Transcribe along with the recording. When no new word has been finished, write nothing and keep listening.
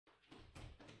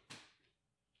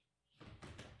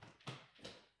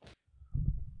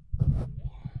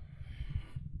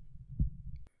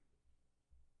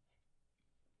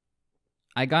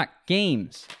I got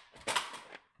games.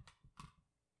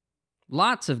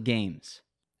 Lots of games.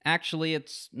 Actually,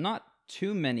 it's not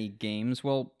too many games.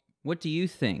 Well, what do you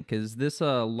think? Is this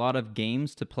a lot of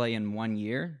games to play in 1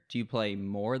 year? Do you play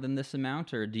more than this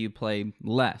amount, or do you play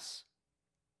less?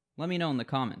 Let me know in the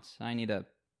comments. I need to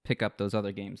pick up those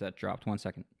other games that dropped. 1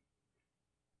 second.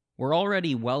 We're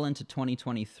already well into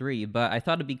 2023, but I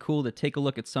thought it'd be cool to take a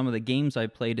look at some of the games I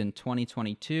played in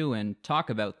 2022 and talk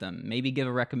about them, maybe give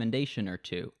a recommendation or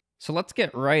two. So let's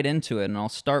get right into it, and I'll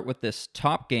start with this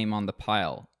top game on the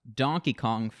pile, Donkey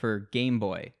Kong for Game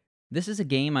Boy. This is a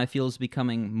game I feel is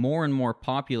becoming more and more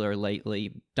popular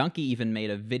lately. Donkey even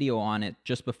made a video on it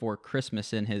just before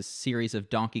Christmas in his series of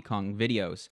Donkey Kong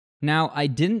videos. Now, I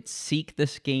didn't seek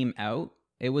this game out.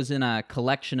 It was in a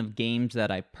collection of games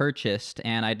that I purchased,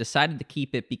 and I decided to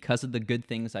keep it because of the good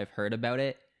things I've heard about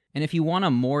it. And if you want a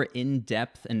more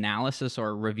in-depth analysis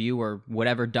or review or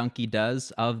whatever Donkey does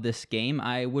of this game,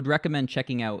 I would recommend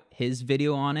checking out his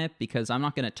video on it, because I'm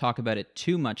not going to talk about it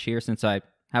too much here since I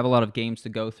have a lot of games to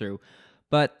go through.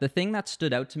 But the thing that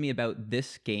stood out to me about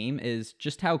this game is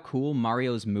just how cool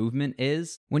Mario's movement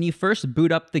is. When you first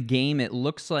boot up the game, it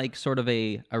looks like sort of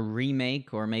a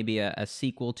remake or maybe a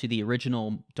sequel to the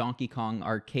original Donkey Kong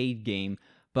arcade game.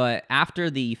 But after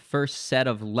the first set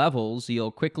of levels,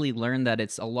 you'll quickly learn that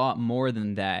it's a lot more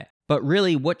than that. But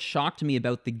really, what shocked me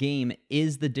about the game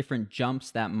is the different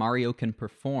jumps that Mario can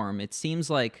perform. It seems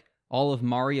like all of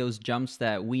Mario's jumps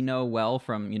that we know well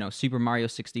from, Super Mario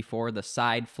 64, the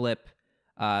side flip,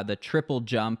 the triple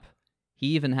jump. He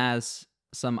even has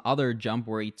some other jump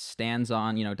where he stands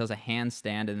on, does a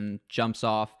handstand and then jumps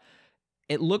off.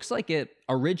 It looks like it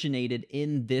originated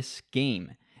in this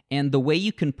game. And the way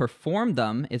you can perform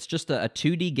them, it's just a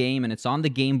 2D game, and it's on the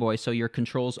Game Boy, so your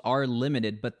controls are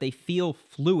limited, but they feel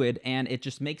fluid, and it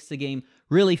just makes the game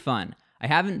really fun. I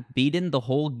haven't beaten the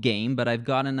whole game, but I've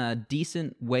gotten a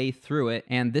decent way through it,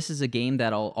 and this is a game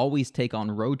that I'll always take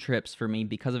on road trips for me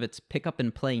because of its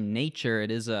pick-up-and-play nature. It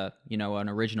is an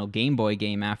original Game Boy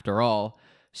game after all.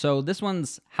 So this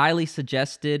one's highly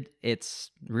suggested.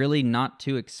 It's really not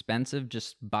too expensive.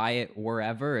 Just buy it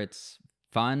wherever. It's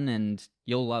fun, and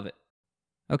you'll love it.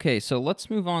 Okay, so let's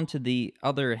move on to the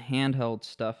other handheld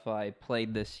stuff I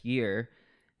played this year.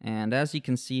 And as you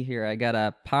can see here, I got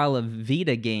a pile of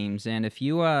Vita games, and if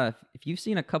you've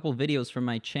seen a couple videos from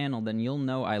my channel, then you'll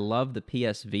know I love the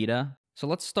PS Vita. So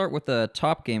let's start with the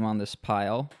top game on this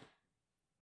pile,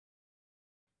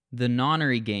 the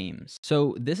Nonary games.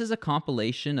 So this is a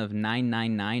compilation of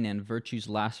 999 and Virtue's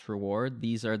Last Reward.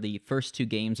 These are the first two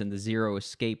games in the Zero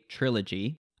Escape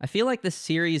trilogy. I feel like this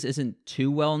series isn't too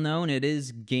well known. It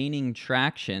is gaining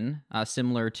traction,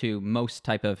 similar to most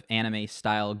type of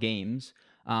anime-style games.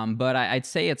 But I'd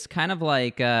say it's kind of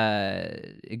like,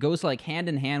 it goes like hand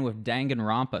in hand with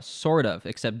Danganronpa, sort of,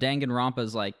 except Danganronpa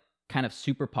is like kind of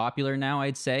super popular now,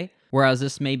 I'd say, whereas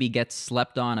this maybe gets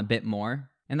slept on a bit more.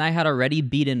 And I had already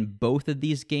beaten both of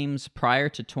these games prior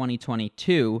to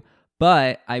 2022,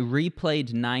 but I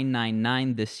replayed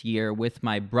 999 this year with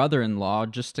my brother-in-law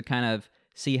just to kind of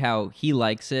see how he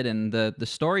likes it, and the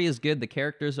story is good, the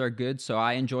characters are good, so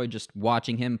I enjoy just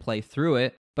watching him play through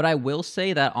it. But I will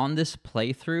say that on this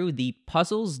playthrough, the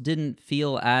puzzles didn't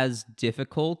feel as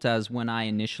difficult as when I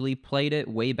initially played it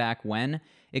way back when.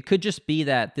 It could just be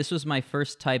that this was my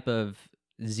first type of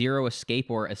Zero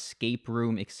Escape or escape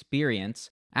room experience.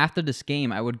 After this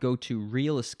game, I would go to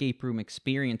real escape room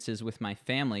experiences with my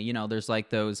family. There's like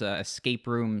those escape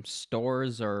room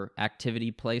stores or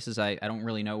activity places. I don't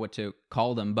really know what to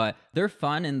call them, but they're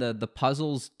fun, and the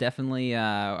puzzles definitely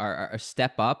are a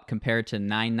step up compared to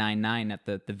 999 at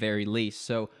the very least.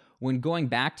 So when going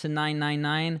back to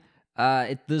 999,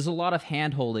 there's a lot of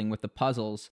hand-holding with the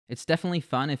puzzles. It's definitely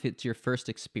fun if it's your first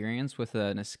experience with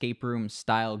an escape room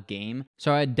style game.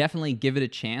 So I'd definitely give it a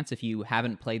chance if you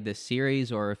haven't played this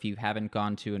series or if you haven't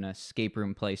gone to an escape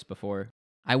room place before.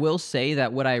 I will say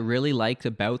that what I really liked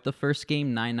about the first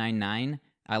game, 999,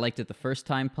 I liked it the first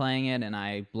time playing it, and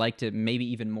I liked it maybe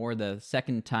even more the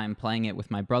second time playing it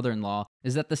with my brother-in-law,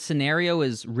 is that the scenario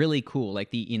is really cool,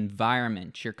 like the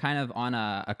environment. You're kind of on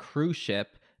a cruise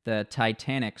ship, the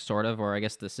Titanic, sort of, or I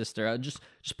guess the sister. Just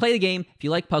play the game. If you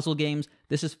like puzzle games,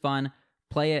 this is fun.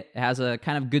 Play it. It has a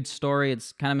kind of good story.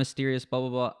 It's kind of mysterious, blah, blah,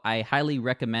 blah. I highly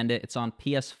recommend it. It's on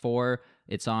PS4.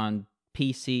 It's on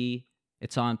PC.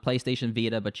 It's on PlayStation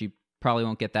Vita, but you probably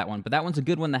won't get that one. But that one's a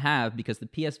good one to have because the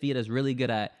PS Vita is really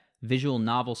good at visual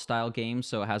novel style games,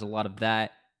 so it has a lot of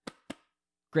that.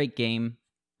 Great game.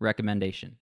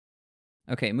 Recommendation.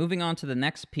 Okay, moving on to the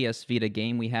next PS Vita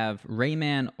game, we have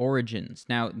Rayman Origins.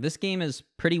 Now, this game is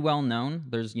pretty well known.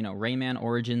 There's, Rayman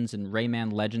Origins and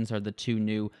Rayman Legends are the two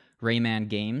new Rayman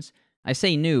games. I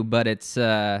say new, but it's,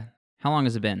 how long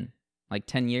has it been? Like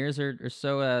 10 years or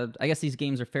so? I guess these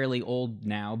games are fairly old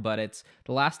now, but it's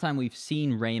the last time we've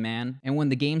seen Rayman. And when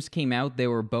the games came out, they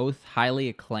were both highly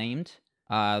acclaimed.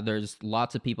 There's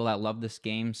lots of people that love this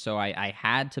game, so I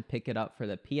had to pick it up for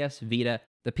the PS Vita.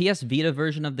 The PS Vita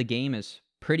version of the game is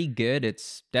pretty good.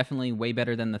 It's definitely way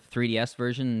better than the 3DS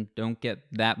version. Don't get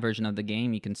that version of the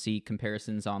game. You can see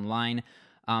comparisons online.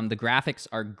 The graphics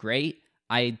are great.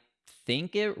 I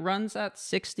think it runs at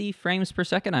 60 frames per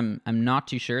second. I'm not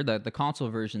too sure. The console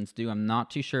versions do. I'm not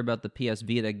too sure about the PS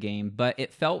Vita game, but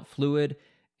it felt fluid,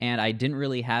 and I didn't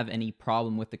really have any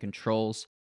problem with the controls.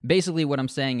 Basically, what I'm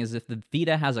saying is if the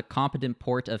Vita has a competent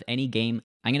port of any game,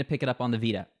 I'm going to pick it up on the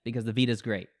Vita, because the Vita is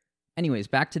great. Anyways,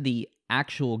 back to the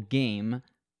actual game.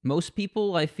 Most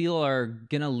people, I feel, are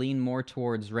going to lean more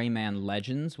towards Rayman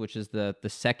Legends, which is the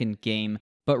second game.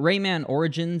 But Rayman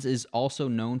Origins is also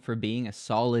known for being a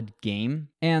solid game.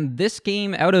 And this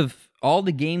game, out of all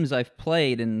the games I've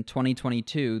played in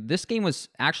 2022, this game was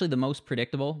actually the most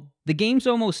predictable. The game's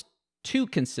almost too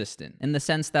consistent in the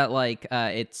sense that, like,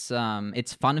 its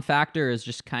fun factor is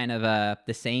just kind of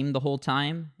the same the whole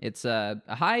time. It's a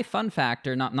high fun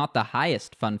factor, not the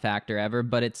highest fun factor ever,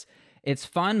 but it's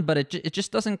fun, but it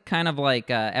just doesn't kind of like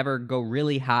ever go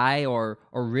really high or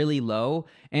really low.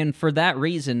 And for that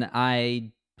reason,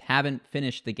 I haven't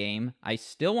finished the game. I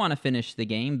still want to finish the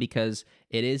game because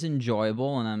it is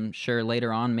enjoyable, and I'm sure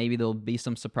later on maybe there'll be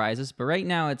some surprises. But right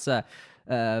now, it's a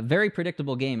very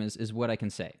predictable game is what I can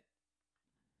say.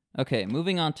 Okay,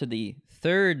 moving on to the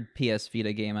third PS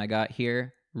Vita game I got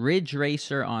here, Ridge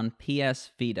Racer on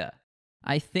PS Vita.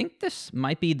 I think this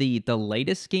might be the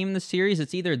latest game in the series.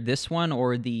 It's either this one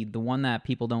or the one that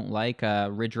people don't like,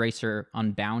 Ridge Racer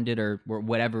Unbounded or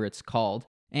whatever it's called.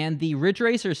 And the Ridge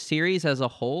Racer series as a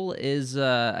whole is,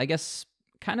 I guess,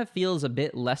 kind of feels a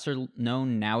bit lesser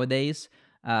known nowadays.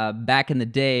 Back in the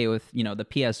day with, the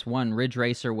PS1, Ridge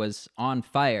Racer was on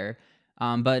fire.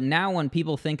 But now when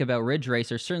people think about Ridge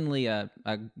Racer, certainly,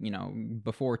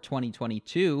 before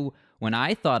 2022, when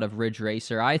I thought of Ridge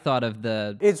Racer, I thought of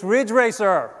the... It's Ridge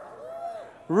Racer!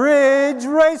 Ridge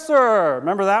Racer!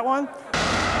 Remember that one?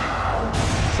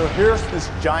 So here's this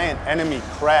giant enemy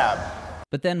crab.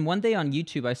 But then one day on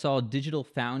YouTube, I saw Digital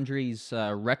Foundry's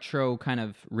retro kind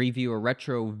of review, a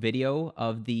retro video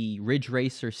of the Ridge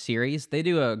Racer series. They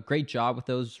do a great job with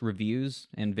those reviews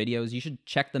and videos. You should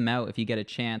check them out if you get a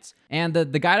chance. And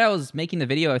the guy that was making the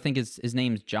video, I think his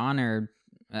name's John, or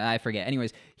I forget.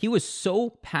 Anyways, he was so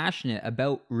passionate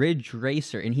about Ridge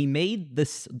Racer, and he made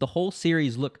the whole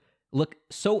series look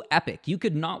so epic. You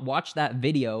could not watch that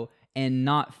video and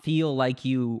not feel like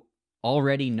you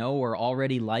already know or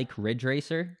already like Ridge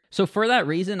Racer. So for that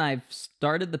reason, I've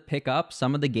started to pick up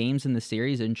some of the games in the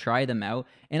series and try them out,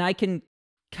 and I can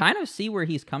kind of see where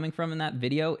he's coming from in that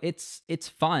video. It's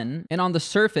fun, and on the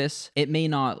surface, it may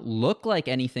not look like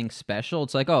anything special.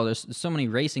 It's like, oh, there's so many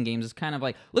racing games. It's kind of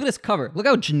like, look at this cover. Look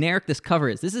how generic this cover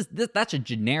is. That's a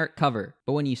generic cover.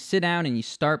 But when you sit down and you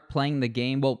start playing the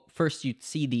game, well, first you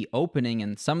see the opening,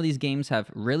 and some of these games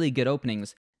have really good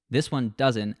openings. This one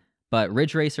doesn't. But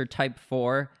Ridge Racer Type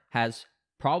 4 has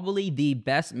probably the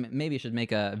best, maybe I should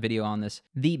make a video on this,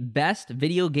 the best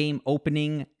video game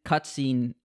opening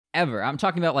cutscene ever. I'm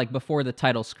talking about like before the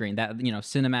title screen, that,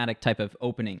 cinematic type of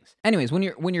openings. Anyways,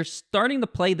 when you're starting to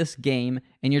play this game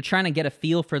and you're trying to get a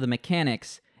feel for the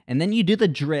mechanics, and then you do the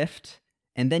drift,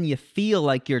 and then you feel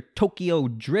like you're Tokyo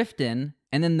drifting,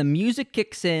 and then the music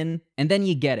kicks in, and then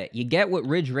you get it. You get what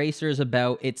Ridge Racer is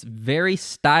about. It's very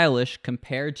stylish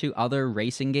compared to other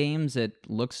racing games. It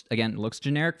looks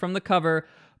generic from the cover,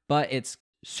 but it's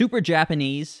super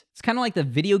Japanese. It's kind of like the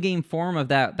video game form of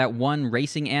that one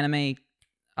racing anime.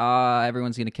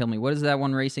 Everyone's going to kill me. What is that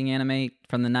one racing anime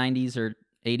from the 90s or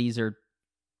 80s or...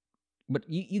 But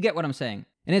you get what I'm saying.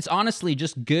 And it's honestly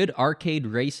just good arcade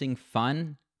racing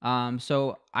fun.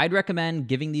 So I'd recommend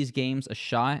giving these games a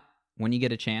shot when you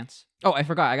get a chance. Oh, I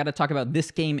forgot. I got to talk about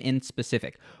this game in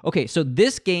specific. Okay, so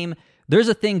this game, there's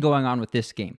a thing going on with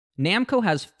this game. Namco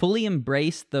has fully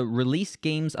embraced the release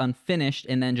games unfinished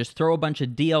and then just throw a bunch of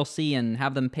DLC and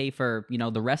have them pay for,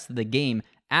 the rest of the game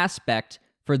aspect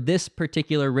for this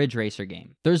particular Ridge Racer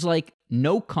game. There's like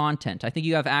no content. I think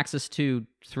you have access to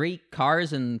 3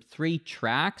 cars and 3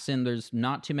 tracks, and there's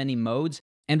not too many modes.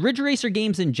 And Ridge Racer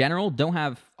games in general don't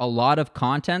have a lot of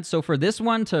content. So for this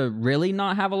one to really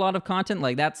not have a lot of content,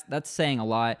 like that's saying a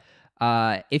lot.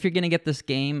 If you're gonna get this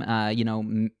game,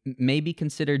 maybe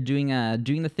consider doing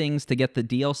the things to get the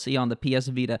DLC on the PS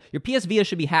Vita. Your PS Vita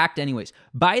should be hacked anyways.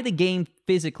 Buy the game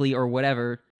physically or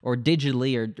whatever. or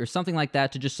digitally or something like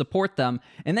that to just support them,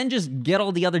 and then just get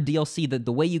all the other DLC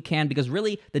the way you can, because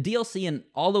really, the DLC and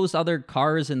all those other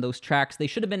cars and those tracks, they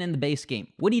should have been in the base game.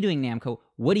 What are you doing, Namco?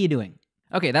 What are you doing?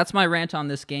 Okay, that's my rant on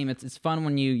this game. It's fun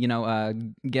when you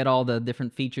get all the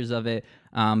different features of it,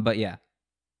 but yeah.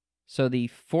 So the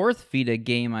fourth Vita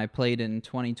game I played in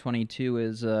 2022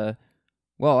 is,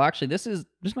 well, actually,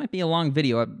 this might be a long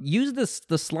video. Use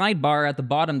the slide bar at the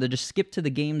bottom to just skip to the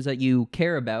games that you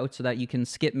care about, so that you can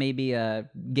skip maybe a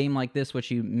game like this,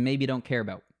 which you maybe don't care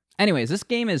about. Anyways, this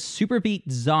game is Superbeat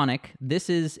Xonic. This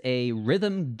is a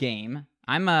rhythm game.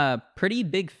 I'm a pretty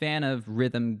big fan of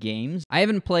rhythm games. I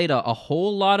haven't played a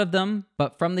whole lot of them,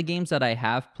 but from the games that I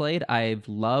have played, I've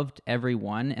loved every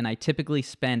one, and I typically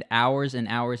spend hours and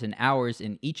hours and hours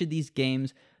in each of these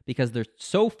games because they're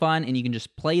so fun, and you can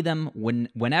just play them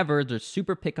whenever. They're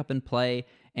super pick up and play,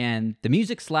 and the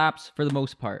music slaps for the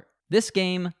most part. This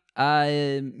game,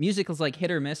 music is like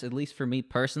hit or miss, at least for me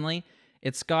personally.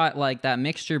 It's got like that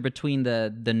mixture between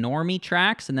the normie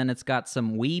tracks, and then it's got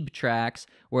some weeb tracks,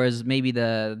 whereas maybe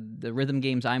the rhythm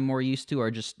games I'm more used to are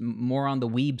just more on the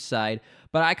weeb side.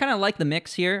 But I kind of like the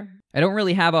mix here. I don't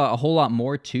really have a whole lot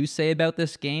more to say about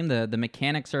this game. The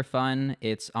mechanics are fun.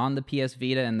 It's on the PS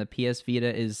Vita, and the PS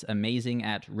Vita is amazing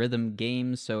at rhythm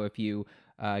games. So if you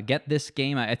get this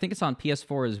game, I think it's on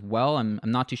PS4 as well. I'm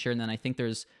not too sure. And then I think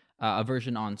there's a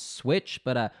version on Switch,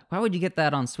 but why would you get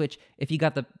that on Switch if you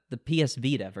got the PS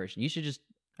Vita version? You should just...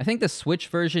 I think the Switch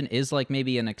version is like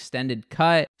maybe an extended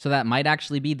cut, so that might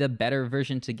actually be the better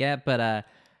version to get, but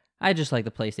I just like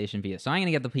the PlayStation Vita, so I'm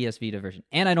gonna get the PS Vita version.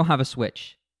 And I don't have a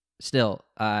Switch. Still,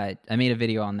 I made a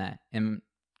video on that, and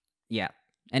yeah.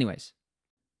 Anyways.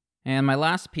 And my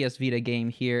last PS Vita game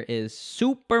here is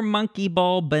Super Monkey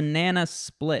Ball Banana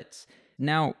Splits.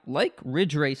 Now, like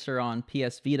Ridge Racer on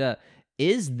PS Vita,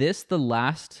 is this the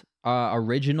last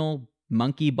original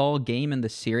Monkey Ball game in the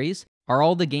series? Are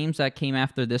all the games that came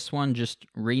after this one just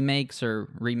remakes or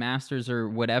remasters or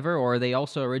whatever, or are they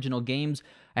also original games?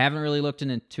 I haven't really looked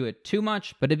into it too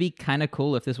much, but it'd be kind of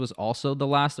cool if this was also the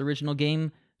last original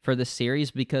game for the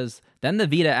series, because then the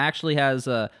Vita actually has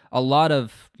a lot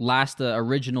of last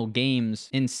original games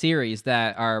in series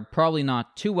that are probably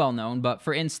not too well known. But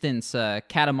for instance,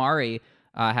 Katamari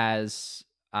has...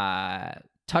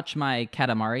 Touch My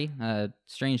Katamari,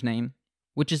 strange name,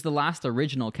 which is the last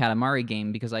original Katamari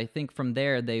game, because I think from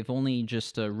there they've only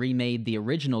just remade the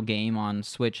original game on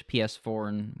Switch, PS4,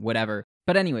 and whatever.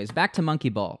 But anyways, back to Monkey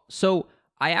Ball. So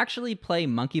I actually play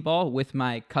Monkey Ball with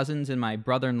my cousins and my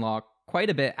brother-in-law quite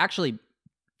a bit. Actually,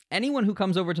 anyone who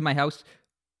comes over to my house,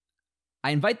 I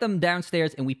invite them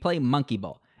downstairs and we play Monkey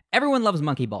Ball. Everyone loves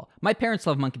Monkey Ball. My parents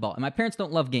love Monkey Ball, and my parents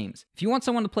don't love games. If you want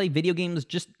someone to play video games,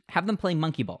 just have them play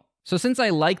Monkey Ball. So since I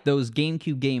like those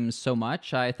GameCube games so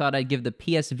much, I thought I'd give the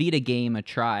PS Vita game a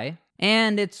try.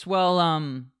 And it's, well,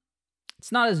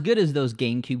 it's not as good as those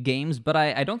GameCube games, but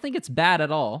I don't think it's bad at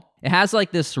all. It has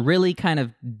like this really kind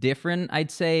of different,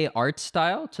 I'd say, art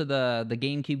style to the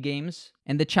GameCube games.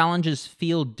 And the challenges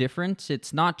feel different.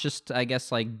 It's not just, I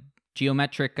guess, like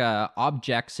geometric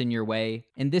objects in your way.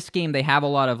 In this game, they have a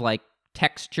lot of like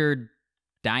textured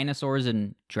dinosaurs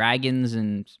and dragons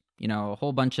and, you know, a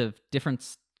whole bunch of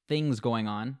different things going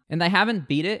on. And I haven't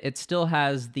beat it. It still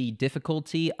has the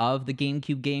difficulty of the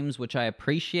GameCube games, which I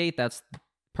appreciate. That's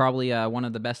probably one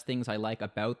of the best things I like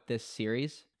about this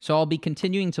series. So I'll be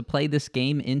continuing to play this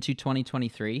game into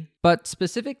 2023. But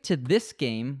specific to this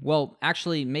game, well,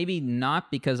 actually, maybe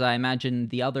not, because I imagine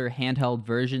the other handheld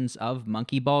versions of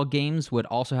Monkey Ball games would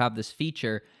also have this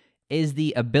feature, is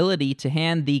the ability to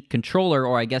hand the controller,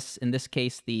 or I guess in this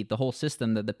case, the whole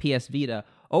system, the PS Vita,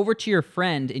 over to your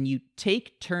friend, and you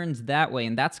take turns that way.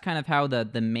 And that's kind of how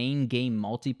the main game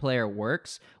multiplayer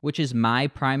works, which is my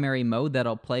primary mode that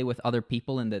I'll play with other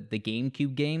people in the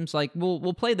GameCube games. Like,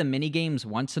 we'll play the mini games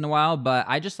once in a while, but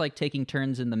I just like taking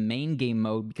turns in the main game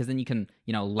mode, because then you can,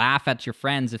 you know, laugh at your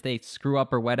friends if they screw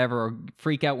up or whatever, or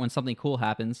freak out when something cool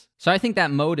happens. So I think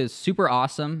that mode is super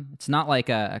awesome. It's not like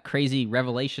a crazy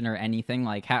revelation or anything.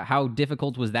 Like, how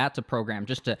difficult was that to program?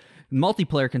 Just to...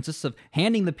 Multiplayer consists of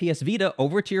handing the PS Vita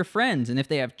over to your friends, and if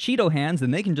they have Cheeto hands,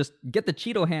 then they can just get the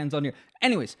Cheeto hands on your...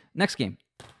 Anyways, next game.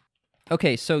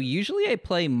 Okay, so usually I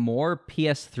play more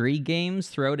PS3 games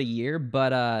throughout a year,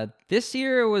 but this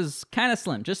year it was kind of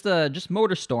slim. Just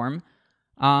Motorstorm.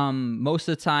 Most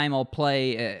of the time I'll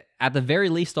play, at the very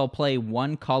least, I'll play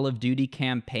one Call of Duty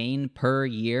campaign per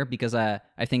year, because I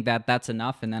think that's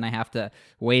enough, and then I have to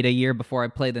wait a year before I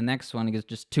play the next one, because it's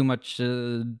just too much...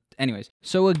 Anyways,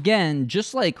 so again,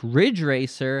 just like Ridge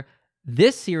Racer,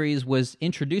 This series was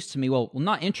introduced to me. Well,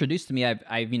 not introduced to me.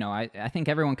 I think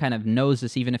everyone kind of knows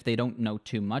this, even if they don't know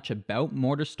too much about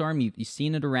Motorstorm. You've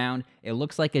seen it around. It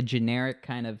looks like a generic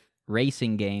kind of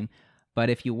racing game.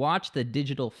 But if you watch the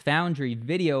Digital Foundry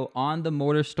video on the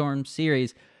Motorstorm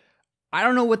series, I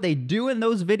don't know what they do in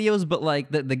those videos, but like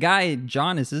the guy,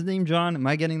 John, is his name John? Am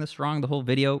I getting this wrong? The whole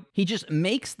video? He just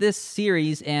makes this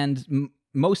series and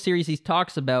most series he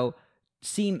talks about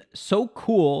seem so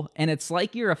cool, and it's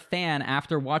like you're a fan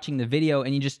after watching the video,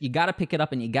 and you got to pick it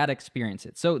up and you got to experience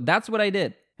it. So that's what I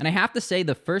did. And I have to say,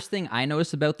 the first thing I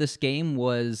noticed about this game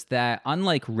was that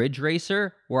unlike Ridge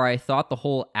Racer, where I thought the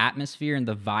whole atmosphere and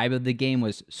the vibe of the game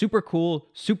was super cool,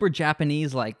 super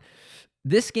Japanese, like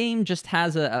this game just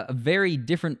has a very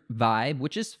different vibe,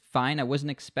 which is fine. I wasn't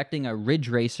expecting a Ridge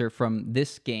Racer from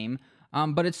this game.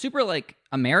 But it's super, like,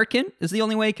 American is the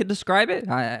only way I could describe it.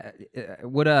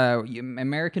 Would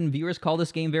American viewers call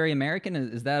this game very American?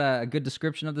 Is that a good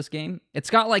description of this game? It's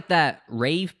got, like, that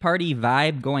rave party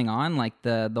vibe going on. Like,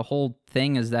 the whole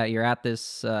thing is that you're at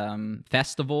this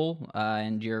festival,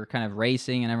 and you're kind of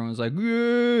racing, and everyone's like,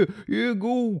 yeah,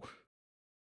 go.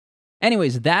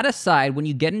 Anyways, that aside, when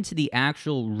you get into the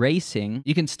actual racing,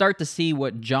 you can start to see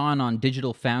what John on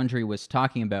Digital Foundry was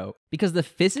talking about. Because the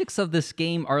physics of this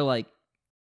game are, like,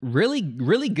 really,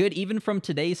 really good, even from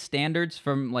today's standards,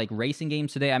 from, like, racing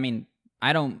games today. I mean,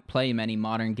 I don't play many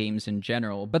modern games in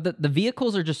general, but the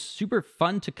vehicles are just super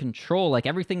fun to control. Like,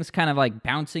 everything's kind of, like,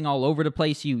 bouncing all over the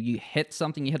place. You hit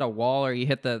something, you hit a wall, or you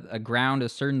hit a ground a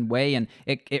certain way, and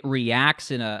it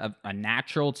reacts in a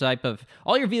natural type of...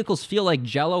 All your vehicles feel like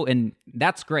Jell-O, and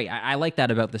that's great. I like that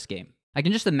about this game. I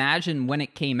can just imagine when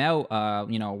it came out, a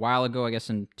while ago, I guess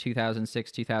in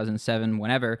 2006, 2007,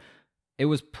 whenever... It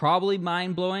was probably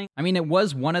mind-blowing. I mean, it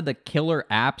was one of the killer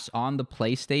apps on the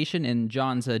PlayStation. In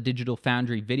John's Digital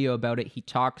Foundry video about it, he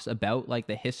talks about, like,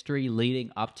 the history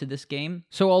leading up to this game.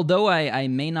 So although I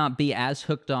may not be as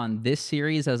hooked on this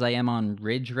series as I am on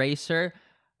Ridge Racer,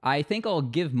 I think I'll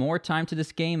give more time to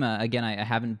this game. Again, I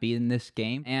haven't beaten this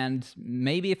game. And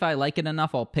maybe if I like it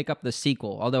enough, I'll pick up the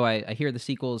sequel. Although I hear the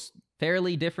sequel is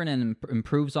fairly different and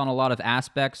improves on a lot of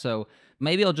aspects. So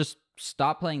maybe I'll just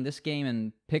stop playing this game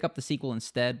and pick up the sequel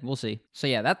instead. We'll see. So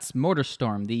yeah, that's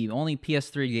Motorstorm, the only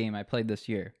PS3 game I played this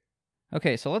year.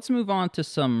 Okay, so let's move on to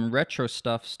some retro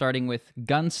stuff, starting with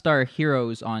Gunstar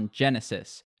Heroes on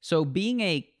Genesis. So being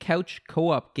a couch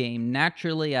co-op game,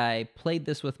 naturally I played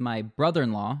this with my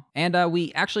brother-in-law, and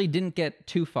we actually didn't get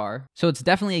too far. So it's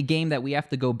definitely a game that we have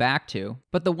to go back to.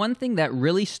 But the one thing that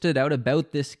really stood out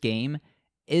about this game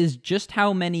is just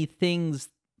how many things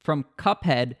from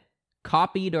Cuphead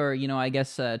copied or, I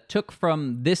guess, took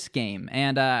from this game.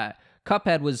 And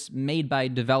Cuphead was made by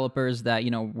developers that,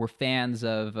 were fans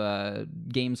of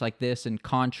games like this and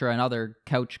Contra and other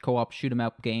couch co-op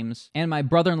shoot-'em-up games. And my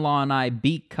brother-in-law and I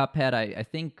beat Cuphead, I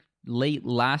think, late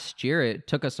last year. It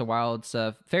took us a while. It's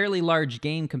a fairly large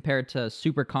game compared to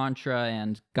Super Contra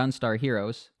and Gunstar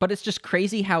Heroes. But it's just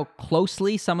crazy how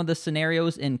closely some of the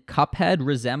scenarios in Cuphead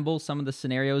resemble some of the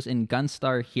scenarios in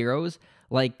Gunstar Heroes.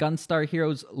 Like, Gunstar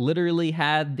Heroes literally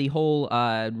had the whole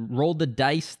roll the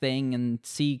dice thing and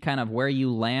see kind of where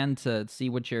you land to see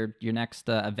what your next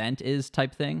event is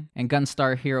type thing. And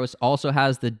Gunstar Heroes also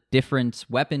has the different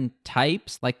weapon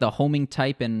types, like the homing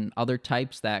type and other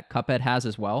types that Cuphead has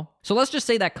as well. So let's just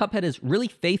say that Cuphead is really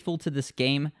faithful to this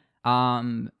game.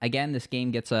 Again, this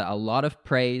game gets a lot of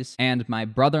praise, and my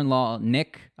brother-in-law,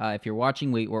 Nick, if you're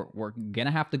watching, we're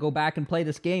gonna have to go back and play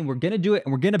this game. We're gonna do it,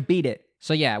 and we're gonna beat it.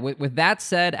 So yeah, with that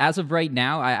said, as of right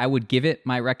now, I would give it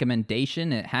my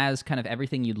recommendation. It has kind of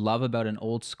everything you'd love about an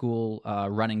old school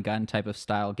run and gun type of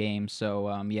style game,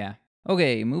 so yeah.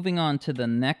 Okay, moving on to the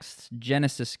next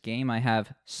Genesis game, I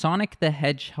have Sonic the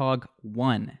Hedgehog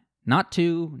 1. Not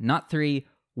 2, not 3,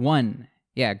 1.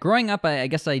 Yeah, growing up, I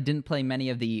guess I didn't play many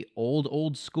of the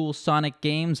old school Sonic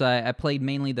games. I played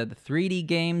mainly the 3D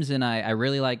games, and I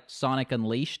really liked Sonic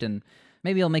Unleashed, and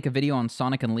maybe I'll make a video on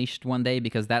Sonic Unleashed one day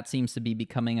because that seems to be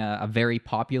becoming a very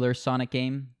popular Sonic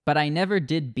game. But I never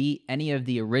did beat any of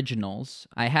the originals.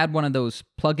 I had one of those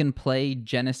plug-and-play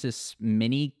Genesis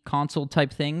mini console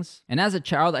type things, and as a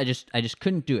child, I just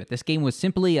couldn't do it. This game was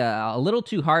simply a little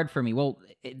too hard for me. Well,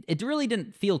 it really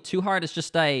didn't feel too hard. It's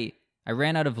just I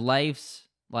ran out of lives,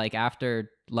 like,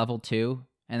 after level 2,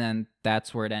 and then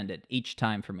that's where it ended, each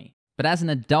time for me. But as an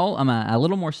adult, I'm a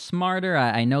little more smarter.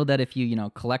 I know that if you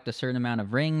collect a certain amount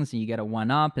of rings, and you get a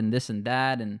 1-up, and this and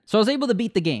that, and so I was able to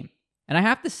beat the game. And I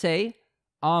have to say,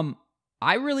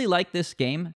 I really like this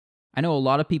game. I know a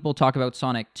lot of people talk about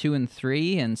Sonic 2 and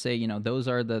 3, and say, those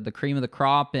are the cream of the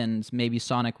crop, and maybe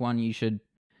Sonic 1 you should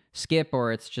skip,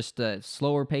 or it's just a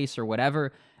slower pace, or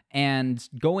whatever. And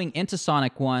going into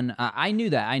Sonic 1, I knew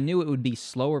that. I knew it would be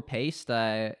slower paced.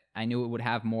 I knew it would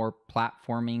have more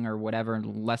platforming or whatever,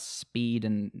 and less speed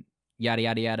and yada,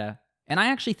 yada, yada. And I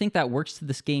actually think that works to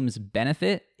this game's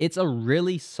benefit. It's a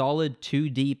really solid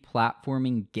 2D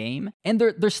platforming game. And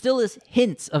there still is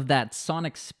hints of that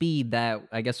Sonic speed that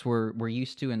I guess we're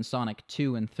used to in Sonic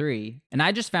 2 and 3. And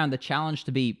I just found the challenge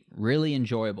to be really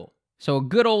enjoyable. So a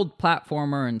good old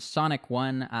platformer in Sonic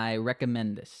 1, I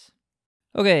recommend this.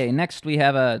 Okay, next we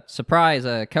have a surprise,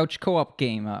 a couch co-op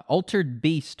game, Altered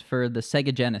Beast for the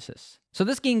Sega Genesis. So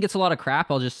this game gets a lot of crap,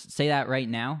 I'll just say that right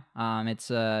now. It's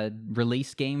a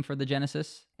release game for the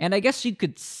Genesis. And I guess you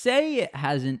could say it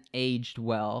hasn't aged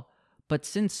well, but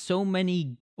since so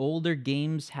many older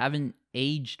games haven't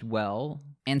aged well,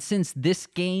 and since this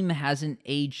game hasn't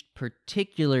aged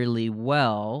particularly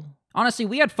well, honestly,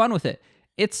 we had fun with it.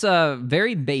 It's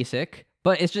very basic,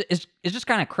 but it's just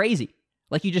kind of crazy.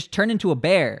 Like, you just turn into a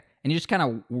bear, and you're just kind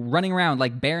of running around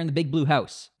like Bear in the Big Blue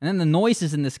House. And then the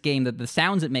noises in this game, the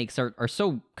sounds it makes are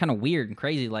so kind of weird and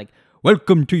crazy, like,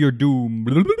 welcome to your doom.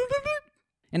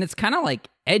 And it's kind of like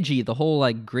edgy, the whole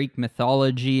like Greek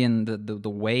mythology and the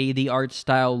way the art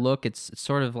style look. It's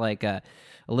sort of like a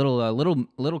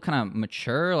little kind of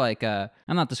mature. Like, I'm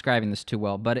not describing this too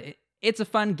well, but it's a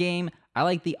fun game. I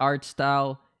like the art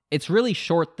style. It's really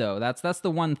short, though. That's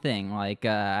the one thing. Like,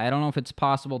 I don't know if it's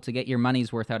possible to get your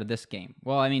money's worth out of this game.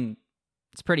 Well, I mean,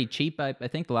 it's pretty cheap, I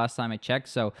think, the last time I checked.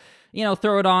 So,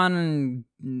 throw it on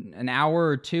an hour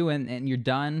or two and you're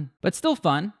done. But still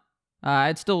fun.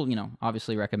 I'd still,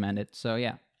 obviously recommend it. So,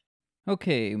 yeah.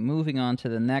 Okay, moving on to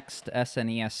the next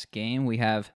SNES game, we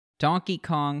have Donkey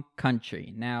Kong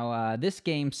Country. Now, this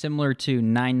game, similar to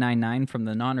 999 from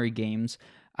the Nonary games,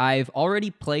 I've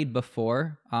already played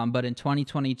before, but in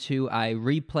 2022, I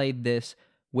replayed this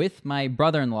with my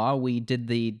brother-in-law. We did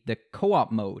the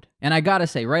co-op mode. And I gotta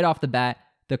say, right off the bat,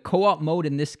 the co-op mode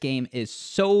in this game is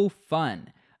so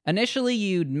fun. Initially,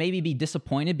 you'd maybe be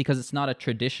disappointed because it's not a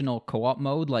traditional co-op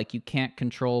mode. Like, you can't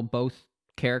control both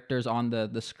characters on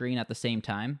the screen at the same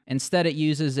time. Instead, it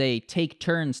uses a take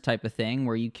turns type of thing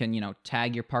where you can,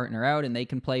 tag your partner out and they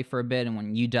can play for a bit, and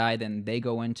when you die, then they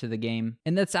go into the game.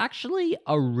 And that's actually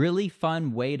a really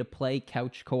fun way to play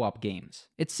couch co-op games.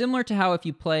 It's similar to how if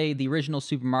you play the original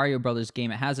Super Mario Bros.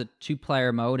 Game, it has a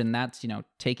two-player mode, and that's,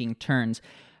 taking turns.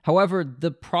 However,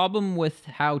 the problem with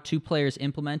how two players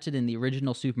implemented in the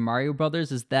original Super Mario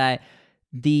Bros. Is that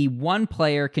the one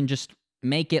player can just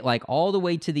make it like all the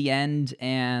way to the end,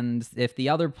 and if the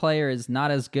other player is not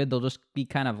as good, they'll just be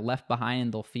kind of left behind,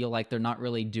 and they'll feel like they're not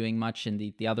really doing much, and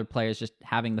the other player's just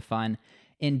having the fun.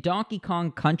 In Donkey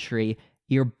Kong Country,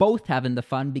 you're both having the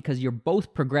fun because you're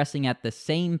both progressing at the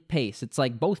same pace. It's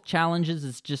like both challenges,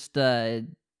 it's just,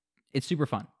 it's super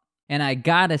fun. And I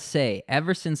gotta say,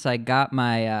 ever since I got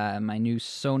my my new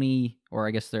Sony, or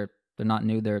I guess they're not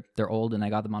new, they're old, and I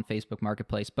got them on Facebook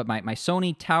Marketplace, but my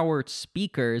Sony Tower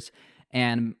speakers,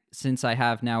 and since I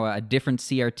have now a different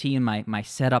CRT and my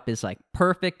setup is like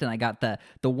perfect, and I got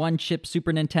the one chip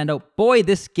Super Nintendo, boy,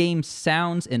 this game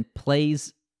sounds and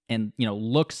plays and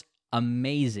looks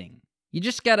amazing. You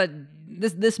just gotta,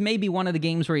 this may be one of the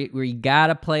games where you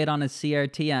gotta play it on a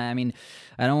CRT. I mean,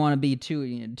 I don't want to be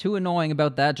too annoying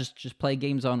about that. Just play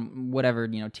games on whatever,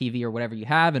 TV or whatever you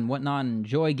have and whatnot, and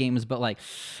enjoy games. But like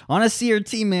on a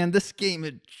CRT, man, this game,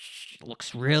 it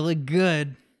looks really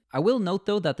good. I will note,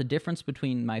 though, that the difference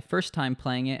between my first time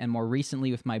playing it and more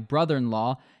recently with my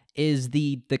brother-in-law is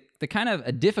the kind of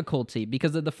a difficulty,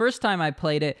 because the first time I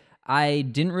played it, I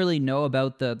didn't really know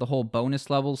about the whole bonus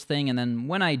levels thing, and then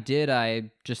when I did,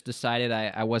 I just decided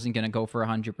I wasn't going to go for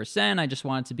 100%, I just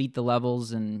wanted to beat the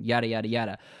levels and yada, yada,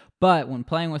 yada. But when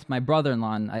playing with my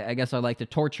brother-in-law, and I guess I like to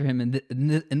torture him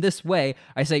in this way,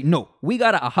 I say, no, we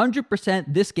got to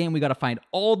 100% this game, we got to find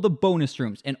all the bonus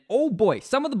rooms. And oh boy,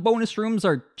 some of the bonus rooms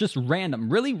are just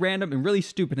random and really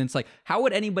stupid. And it's like, how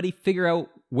would anybody figure out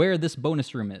where this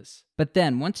bonus room is? But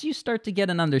then, once you start to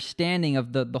get an understanding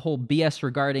of the whole BS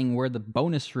regarding where the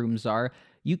bonus rooms are,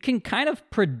 you can kind of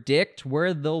predict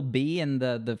where they'll be in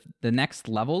the next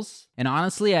levels. And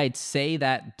honestly, I'd say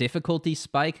that difficulty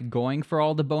spike going for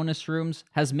all the bonus rooms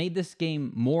has made this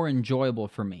game more enjoyable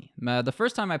for me. The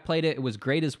first time I played it, it was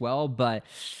great as well, but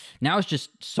now it's just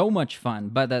so much fun.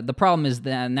 But the problem is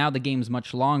that now the game's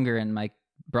much longer, and my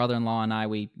brother-in-law and I,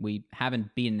 we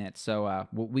haven't beaten it, so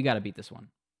we got to beat this one.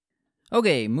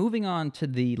 Okay, moving on to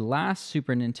the last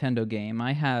Super Nintendo game,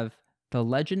 I have The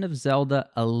Legend of Zelda: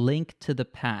 A Link to the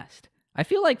Past. I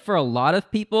feel like for a lot of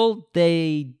people,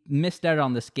 they missed out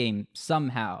on this game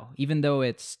somehow, even though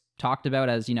it's talked about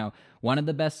as, one of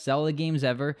the best Zelda games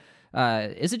ever.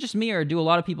 Is it just me, or do a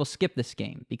lot of people skip this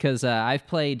game? Because I've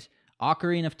played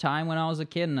Ocarina of Time when I was a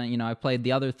kid, and I played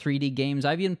the other 3D games.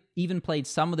 I've even played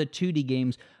some of the 2D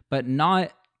games, but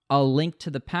not A Link to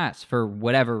the Past for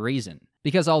whatever reason.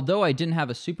 Because although I didn't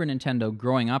have a Super Nintendo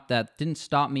growing up, that didn't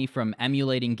stop me from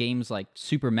emulating games like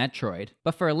Super Metroid.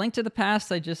 But for A Link to the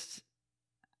Past, I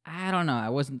don't know, I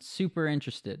wasn't super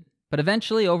interested. But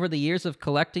eventually, over the years of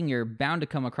collecting, you're bound to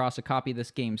come across a copy of this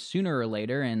game sooner or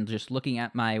later, and just looking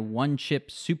at my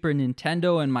one-chip Super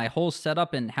Nintendo and my whole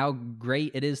setup and how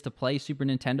great it is to play Super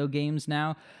Nintendo games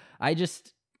now, I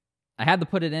had to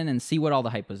put it in and see what all the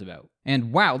hype was about.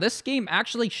 And wow, this game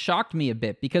actually shocked me a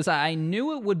bit, because I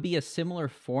knew it would be a similar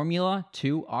formula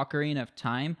to Ocarina of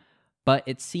Time, but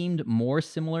it seemed more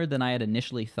similar than I had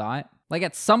initially thought. Like,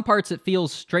 at some parts, it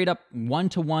feels straight up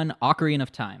one-to-one Ocarina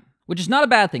of Time. Which is not a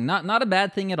bad thing, not a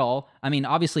bad thing at all. I mean,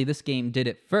 obviously this game did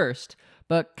it first,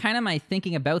 but kind of my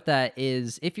thinking about that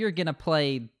is, if you're going to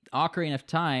play Ocarina of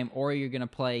Time, or you're going to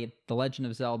play The Legend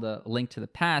of Zelda: A Link to the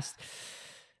Past,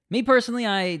 me personally,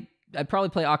 I'd probably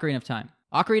play Ocarina of Time.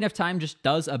 Ocarina of Time just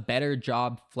does a better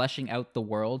job fleshing out the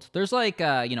world. There's like,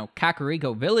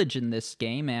 Kakariko Village in this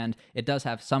game, and it does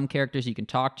have some characters you can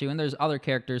talk to, and there's other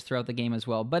characters throughout the game as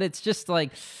well, but it's just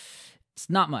like, it's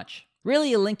not much.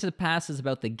 Really, A Link to the Past is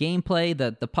about the gameplay,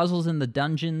 the puzzles in the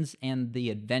dungeons, and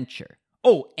the adventure.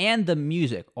 Oh, and the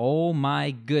music. Oh my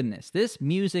goodness. This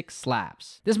music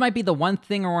slaps. This might be the one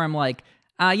thing where I'm like,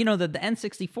 the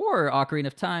N64 Ocarina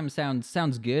of Time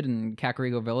sounds good, in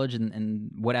Kakariko Village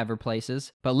and whatever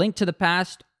places. But Link to the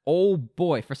Past, oh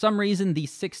boy. For some reason,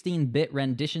 these 16-bit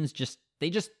renditions just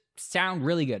sound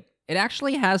really good. It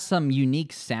actually has some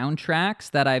unique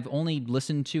soundtracks that I've only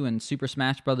listened to in Super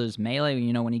Smash Bros. Melee,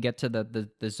 when you get to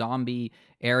the zombie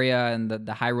area and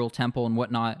the Hyrule Temple and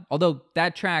whatnot. Although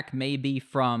that track may be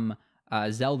from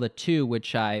Zelda 2,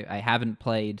 which I haven't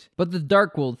played. But the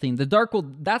Dark World theme,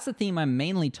 that's the theme I'm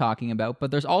mainly talking about,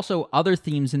 but there's also other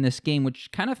themes in this game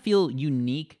which kind of feel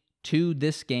unique to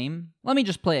this game. Let me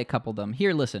just play a couple of them.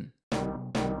 Here, listen.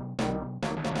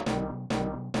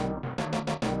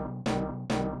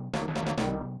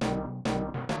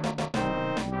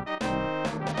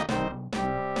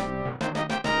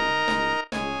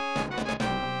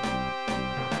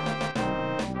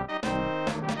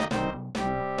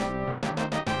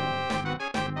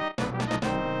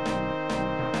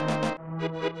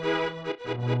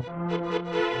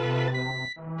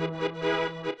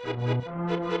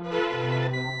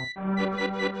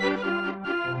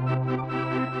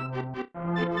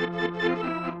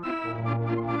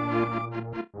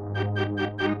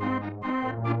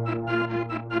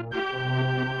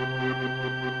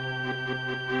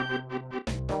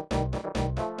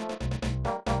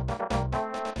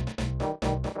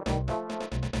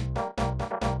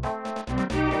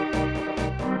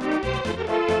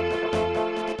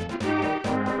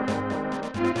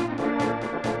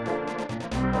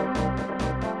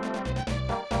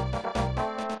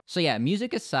 So yeah,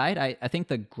 music aside, I think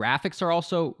the graphics are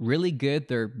also really good.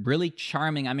 They're really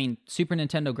charming. I mean, Super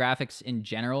Nintendo graphics in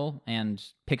general and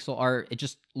pixel art, it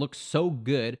just looks so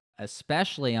good,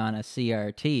 especially on a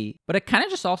CRT. But it kind of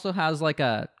just also has like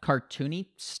a cartoony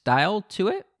style to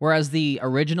it, whereas the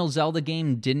original Zelda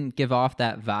game didn't give off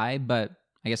that vibe. But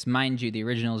I guess, mind you, the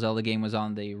original Zelda game was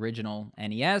on the original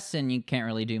NES, and you can't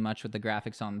really do much with the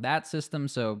graphics on that system,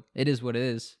 so it is what it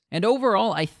is. And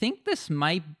overall, I think this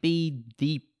might be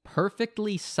the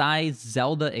perfectly sized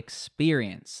Zelda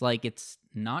experience. Like, it's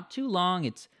not too long,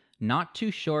 it's not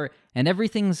too short, and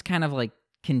everything's kind of like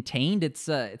contained. It's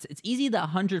easy to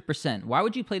 100%. Why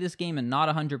would you play this game and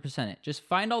not 100% it? Just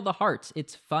find all the hearts.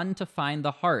 It's fun to find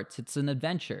the hearts. It's an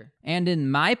adventure. And in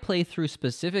my playthrough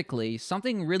specifically,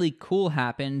 something really cool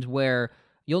happened where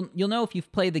you'll know if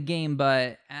you've played the game,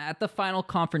 but at the final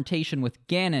confrontation with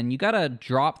Ganon, you gotta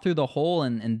drop through the hole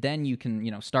and then you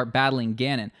can, start battling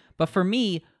Ganon. But for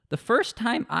me, the first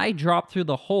time I dropped through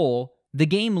the hole, the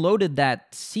game loaded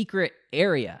that secret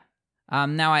area.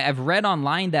 Now, I've read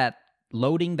online that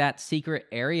loading that secret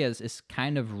areas is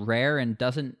kind of rare and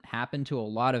doesn't happen to a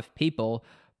lot of people.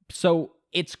 So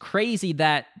it's crazy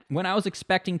that when I was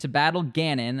expecting to battle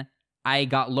Ganon, I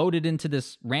got loaded into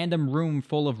this random room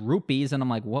full of rupees, and I'm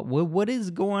like, what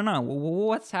is going on?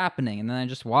 What's happening? And then I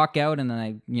just walk out, and then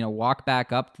I, walk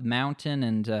back up the mountain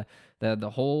and the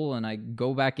hole, and I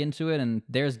go back into it, and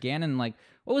there's Ganon. Like,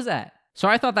 what was that? So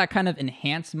I thought that kind of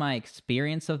enhanced my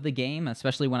experience of the game,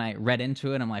 especially when I read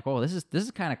into it. I'm like, oh, this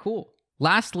is kind of cool.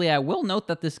 Lastly, I will note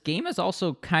that this game is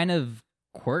also kind of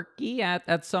quirky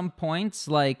at some points.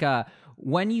 Like,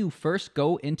 when you first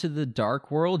go into the dark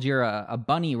world, you're a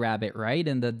bunny rabbit, right?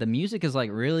 And the music is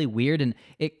like really weird, and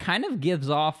it kind of gives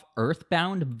off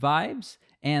Earthbound vibes.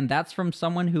 And that's from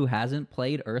someone who hasn't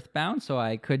played Earthbound, so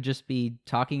I could just be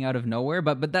talking out of nowhere,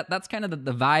 but that's kind of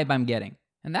the vibe I'm getting.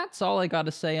 And that's all I got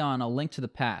to say on A Link to the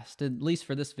Past, at least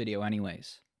for this video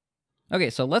anyways.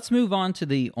 Okay, so let's move on to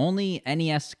the only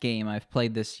NES game I've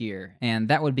played this year, and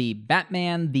that would be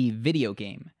Batman the video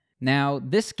game. Now,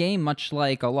 this game, much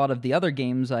like a lot of the other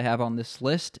games I have on this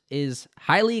list, is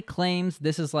highly acclaimed.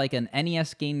 This is like an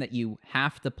NES game that you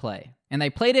have to play. And I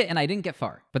played it and I didn't get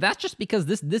far. But that's just because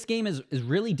this game is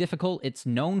really difficult. It's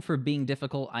known for being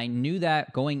difficult. I knew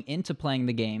that going into playing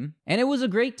the game, and it was a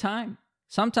great time.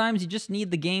 Sometimes you just need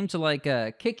the game to like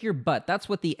kick your butt. That's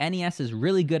what the NES is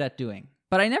really good at doing.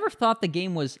 But I never thought the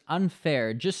game was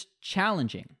unfair, just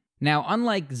challenging. Now,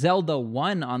 unlike Zelda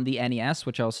 1 on the NES,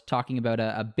 which I was talking about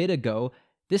a bit ago,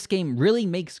 this game really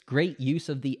makes great use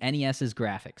of the NES's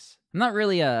graphics. I'm not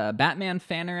really a Batman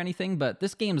fan or anything, but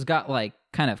this game's got like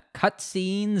kind of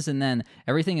cutscenes, and then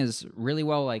everything is really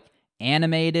well like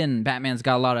animated, and Batman's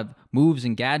got a lot of moves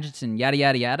and gadgets and yada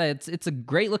yada yada. It's a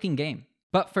great looking game.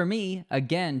 But for me,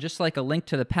 again, just like A Link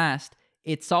to the Past,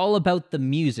 it's all about the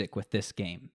music with this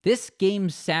game. This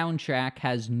game's soundtrack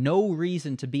has no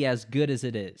reason to be as good as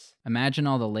it is. Imagine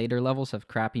all the later levels have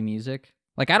crappy music.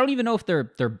 Like, I don't even know if they're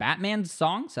Batman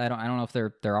songs. I don't know if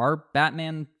there are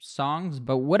Batman songs,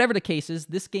 but whatever the case is,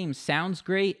 this game sounds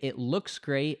great, it looks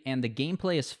great, and the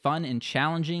gameplay is fun and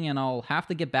challenging, and I'll have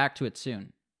to get back to it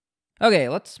soon. Okay,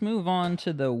 let's move on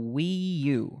to the Wii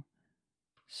U.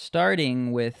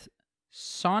 Starting with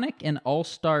Sonic and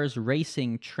All-Stars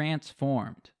Racing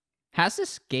Transformed. Has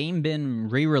this game been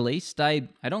re-released? I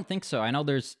don't think so. I know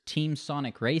there's Team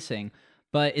Sonic Racing,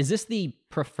 but is this the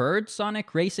preferred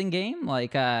Sonic Racing game?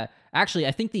 Like, actually,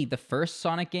 I think the first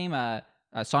Sonic game,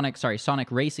 Sonic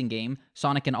Racing game,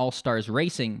 Sonic and All-Stars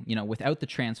Racing, you know, without the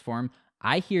transform,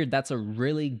 I hear that's a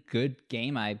really good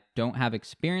game. I don't have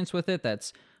experience with it.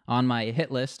 That's on my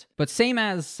hit list. But same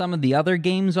as some of the other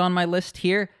games on my list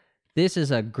here, this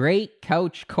is a great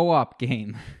couch co-op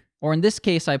game. Or in this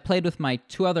case, I played with my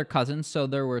 2 other cousins, so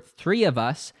there were 3 of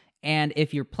us, and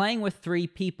if you're playing with 3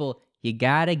 people, you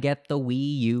gotta get the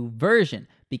Wii U version,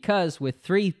 because with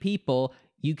 3 people,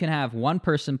 you can have 1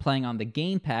 person playing on the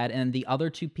gamepad, and the other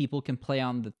 2 people can play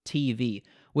on the TV,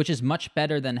 which is much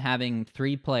better than having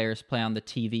 3 players play on the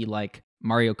TV like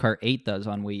Mario Kart 8 does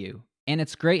on Wii U. And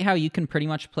it's great how you can pretty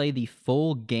much play the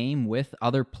full game with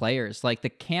other players. Like, the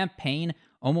campaign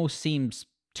almost seems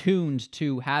tuned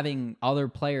to having other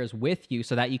players with you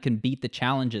so that you can beat the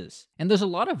challenges. And there's a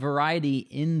lot of variety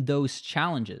in those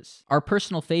challenges. Our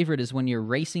personal favorite is when you're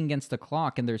racing against the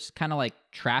clock and there's kind of like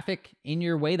traffic in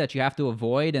your way that you have to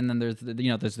avoid, and then there's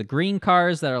there's the green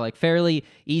cars that are like fairly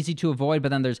easy to avoid, but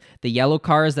then there's the yellow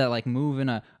cars that like move in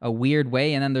a weird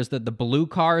way, and then there's the blue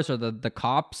cars or the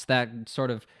cops that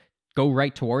sort of go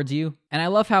right towards you. And I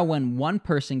love how when one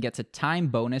person gets a time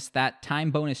bonus, that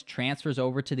time bonus transfers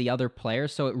over to the other player,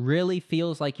 so it really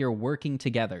feels like you're working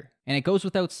together. And it goes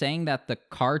without saying that the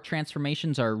car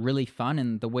transformations are really fun,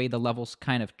 and the way the levels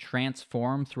kind of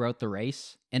transform throughout the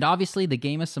race. And obviously the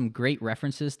game has some great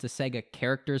references to Sega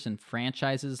characters and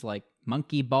franchises like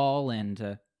Monkey Ball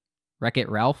and Wreck-It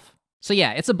Ralph. So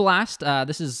yeah, it's a blast.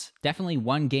 This is definitely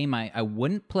one game I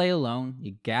wouldn't play alone.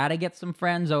 You gotta get some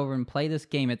friends over and play this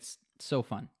game. It's so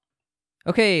fun.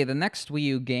 Okay, the next Wii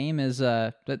U game is,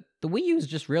 the Wii U is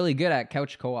just really good at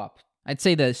couch co-op. I'd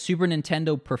say the Super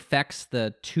Nintendo perfects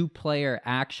the 2-player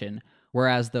action,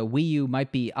 whereas the Wii U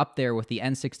might be up there with the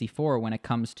N64 when it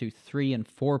comes to 3- and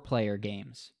 4-player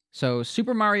games. So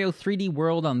Super Mario 3D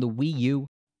World on the Wii U.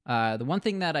 The one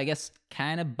thing that I guess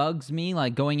kind of bugs me,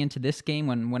 like going into this game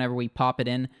whenever we pop it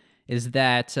in, is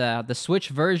that the Switch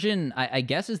version, I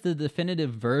guess, is the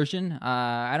definitive version.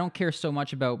 I don't care so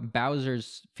much about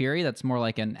Bowser's Fury. That's more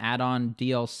like an add-on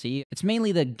DLC. It's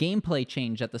mainly the gameplay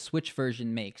change that the Switch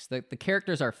version makes. The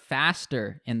characters are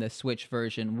faster in the Switch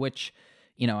version, which,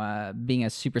 you know, being a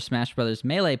Super Smash Bros.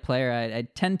 Melee player, I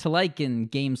tend to like in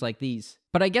games like these.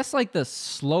 But I guess like the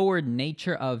slower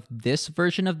nature of this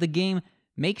version of the game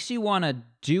makes you want to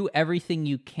do everything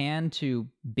you can to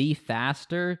be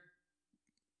faster,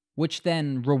 which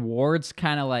then rewards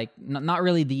kind of like, not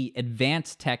really the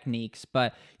advanced techniques,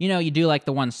 but, you know, you do like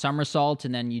the one somersault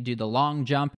and then you do the long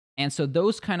jump. And so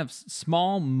those kind of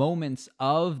small moments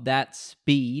of that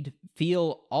speed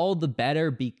feel all the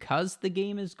better because the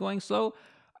game is going slow.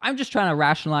 I'm just trying to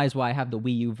rationalize why I have the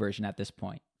Wii U version at this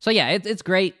point. So yeah, it's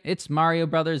great. It's Mario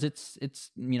Brothers. It's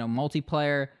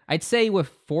multiplayer. I'd say with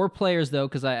 4 players though,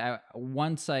 because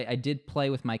I did play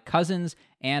with my cousins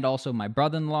and also my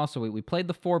brother-in-law. So we played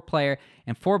the 4-player,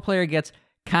 and 4-player gets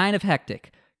kind of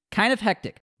hectic.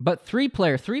 But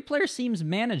 3-player seems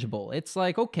manageable. It's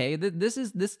like, okay,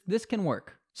 this can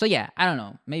work. So yeah, I don't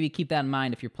know. Maybe keep that in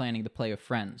mind if you're planning to play with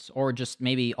friends, or just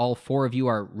maybe all 4 of you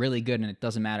are really good and it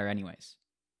doesn't matter anyways.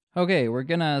 Okay, we're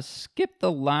gonna skip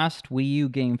the last Wii U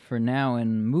game for now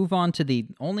and move on to the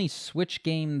only Switch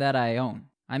game that I own.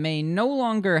 I may no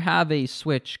longer have a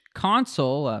Switch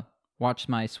console, watch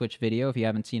my Switch video if you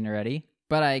haven't seen it already,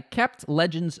 but I kept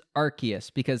Legends Arceus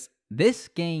because this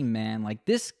game, man, like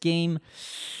this game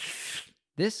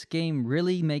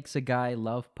really makes a guy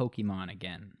love Pokemon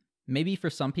again. Maybe for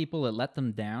some people it let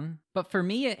them down, but for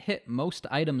me it hit most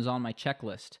items on my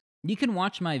checklist. You can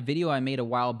watch my video I made a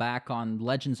while back on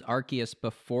Legends Arceus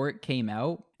before it came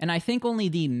out, and I think only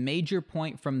the major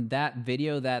point from that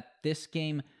video that this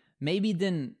game maybe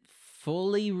didn't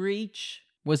fully reach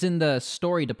was in the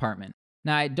story department.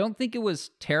 Now, I don't think it was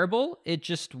terrible, it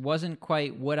just wasn't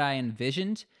quite what I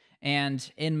envisioned,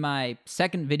 and in my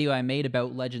second video I made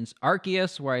about Legends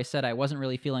Arceus, where I said I wasn't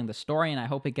really feeling the story and I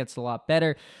hope it gets a lot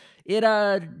better, it,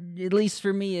 at least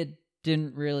for me, it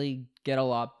didn't really get a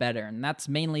lot better, and that's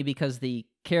mainly because the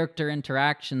character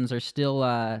interactions are still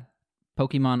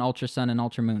Pokemon Ultra Sun and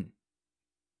Ultra Moon.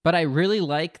 But I really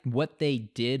like what they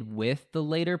did with the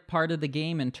later part of the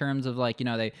game in terms of, like,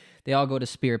 they all go to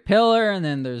Spear Pillar, and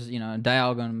then there's,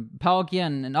 Dialga and Palkia,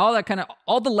 and all that kind of,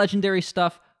 all the legendary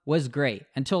stuff was great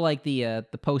until, like, the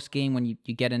post-game when you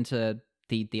get into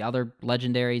the other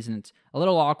legendaries, and it's a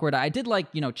little awkward. I did like,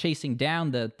 chasing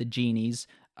down the genies.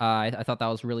 I thought that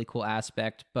was a really cool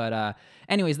aspect. But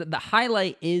anyways, the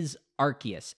highlight is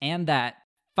Arceus, and that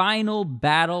final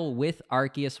battle with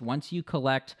Arceus once you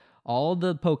collect all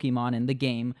the Pokemon in the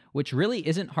game, which really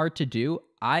isn't hard to do.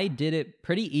 I did it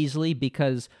pretty easily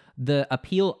because the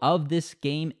appeal of this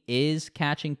game is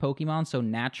catching Pokemon, so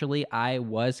naturally I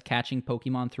was catching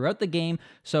Pokemon throughout the game.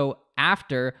 So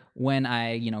after, when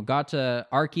I, got to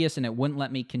Arceus and it wouldn't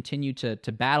let me continue to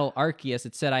battle Arceus,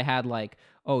 it said I had, like,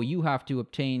 oh, you have to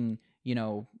obtain,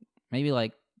 maybe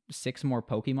like 6 more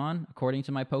Pokemon, according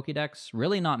to my Pokédex.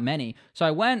 Really not many. So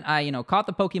I went, I caught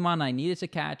the Pokemon I needed to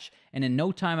catch, and in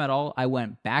no time at all, I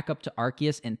went back up to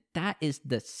Arceus, and that is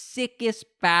the sickest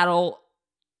battle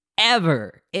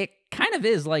ever. It kind of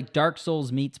is like Dark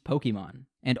Souls meets Pokemon.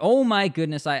 And oh my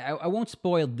goodness, I won't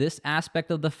spoil this aspect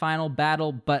of the final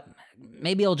battle, but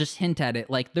maybe I'll just hint at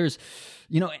it. Like, there's,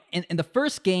 in the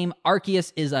first game,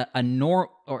 Arceus is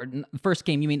first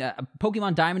game, you mean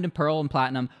Pokemon Diamond and Pearl and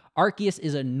Platinum, Arceus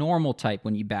is a normal type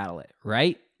when you battle it,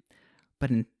 right? But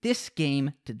in this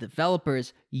game, the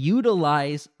developers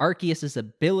utilize Arceus's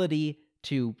ability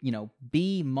to,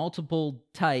 be multiple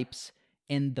types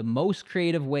in the most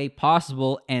creative way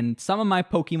possible, and some of my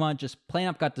Pokemon just plain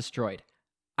up got destroyed.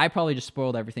 I probably just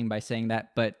spoiled everything by saying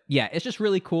that, but yeah, it's just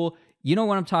really cool. You know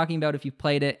what I'm talking about if you've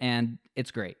played it, and it's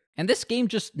great. And this game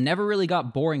just never really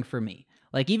got boring for me.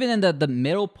 Like, even in the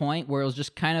middle point where it was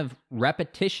just kind of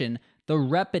repetition, the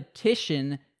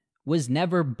repetition was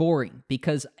never boring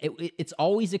because it's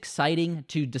always exciting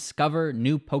to discover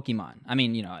new Pokemon. I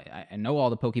mean, I know all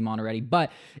the Pokemon already,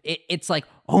 but it's like,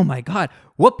 oh my god,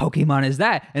 what Pokemon is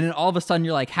that? And then all of a sudden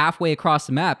you're like halfway across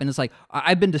the map, and it's like,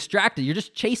 I've been distracted. You're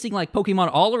just chasing like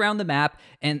Pokemon all around the map,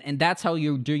 and that's how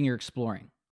you're doing your exploring.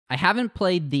 I haven't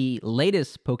played the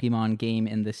latest Pokemon game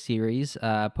in the series,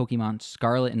 Pokemon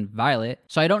Scarlet and Violet,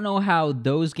 so I don't know how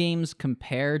those games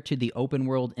compare to the open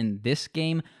world in this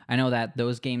game. I know that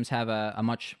those games have a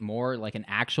much more, like, an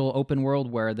actual open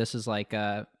world, where this is like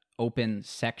open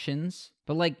sections.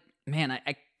 But, like, man,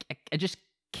 I just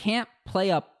can't play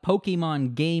a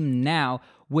Pokemon game now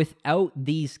without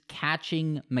these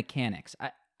catching mechanics.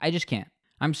 I just can't.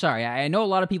 I'm sorry. I know a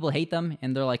lot of people hate them,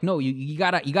 and they're like, no, you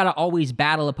gotta always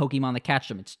battle a Pokemon to catch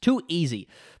them. It's too easy.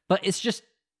 But it's just,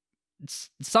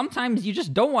 sometimes you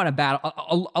just don't want to battle.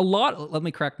 Let me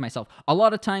correct myself. A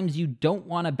lot of times you don't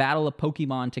want to battle a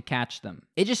Pokemon to catch them.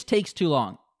 It just takes too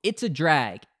long. It's a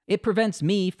drag. It prevents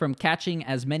me from catching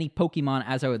as many Pokemon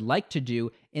as I would like to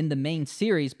do in the main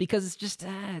series because it's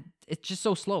just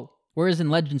so slow. Whereas in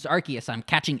Legends Arceus, I'm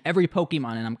catching every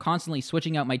Pokemon, and I'm constantly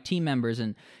switching out my team members,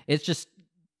 and it's just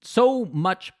so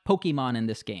much Pokemon in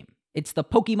this game. It's the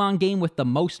Pokemon game with the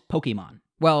most Pokemon.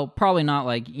 Well, probably not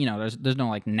like, there's no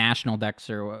like national dex,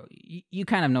 or you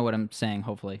kind of know what I'm saying,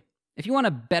 hopefully. If you want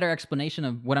a better explanation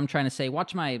of what I'm trying to say,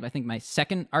 watch my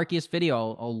second Arceus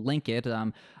video. I'll link it.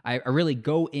 I really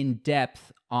go in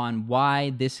depth on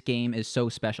why this game is so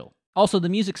special. Also, the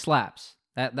music slaps.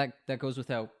 That goes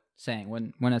without saying.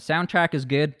 When a soundtrack is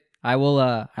good, I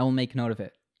will make note of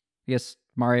it. I guess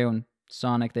Mario and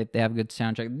Sonic, they have a good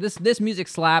soundtrack. This music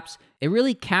slaps. It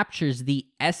really captures the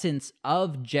essence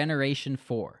of Generation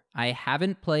 4. I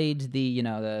haven't played the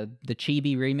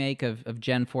Chibi remake of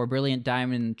Gen 4, Brilliant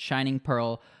Diamond and Shining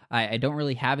Pearl. I don't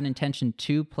really have an intention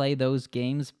to play those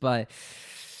games, but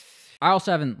I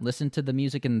also haven't listened to the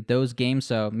music in those games,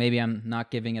 so maybe I'm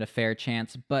not giving it a fair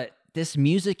chance. But this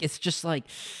music, it's just like,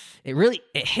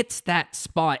 it hits that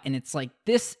spot, and it's like,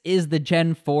 this is the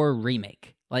Gen 4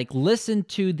 remake. Like, listen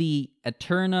to the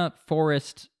Eterna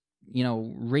Forest,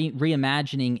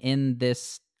 reimagining in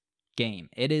this game.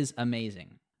 It is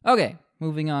amazing. Okay,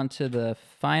 moving on to the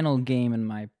final game in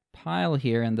my pile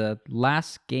here, and the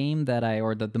last game that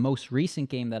the most recent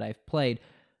game that I've played,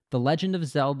 The Legend of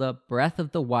Zelda Breath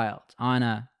of the Wild on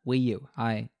a Wii U.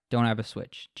 I don't have a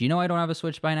Switch. Do you know I don't have a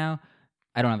Switch by now?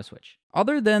 I don't have a Switch.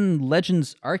 Other than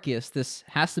Legends Arceus, this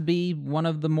has to be one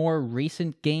of the more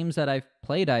recent games that I've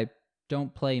played. I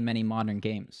don't play many modern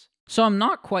games, so I'm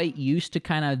not quite used to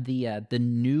kind of the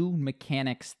new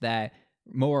mechanics that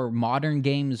more modern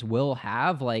games will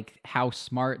have, like how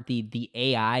smart the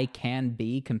AI can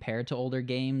be compared to older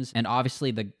games, and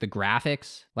obviously the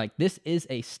graphics. Like, this is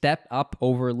a step up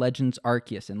over Legends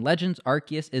Arceus, and Legends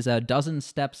Arceus is a dozen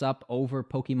steps up over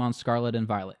Pokemon Scarlet and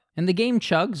Violet. And the game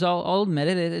chugs, I'll admit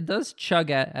it. It does chug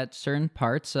at certain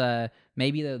parts.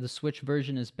 Maybe the Switch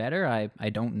version is better. I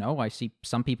don't know. I see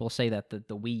some people say that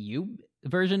the Wii U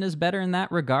version is better in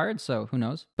that regard, so who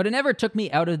knows? But it never took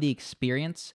me out of the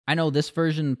experience. I know this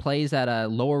version plays at a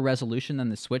lower resolution than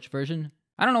the Switch version.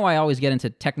 I don't know why I always get into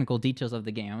technical details of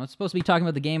the game. I'm supposed to be talking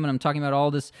about the game, and I'm talking about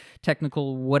all this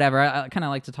technical whatever. I kind of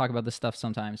like to talk about this stuff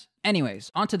sometimes.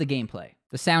 Anyways, onto the gameplay.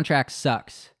 The soundtrack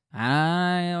sucks.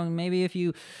 Maybe if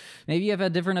you have a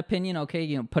different opinion,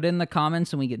 okay, put it in the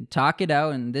comments and we can talk it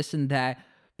out and this and that.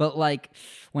 But like,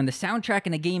 when the soundtrack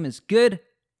in a game is good,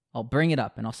 I'll bring it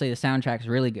up and I'll say the soundtrack is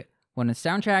really good. When the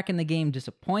soundtrack in the game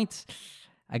disappoints,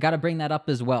 I gotta bring that up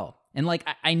as well. And like,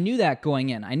 I knew that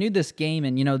going in. I knew this game,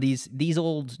 and these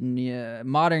old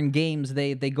modern games,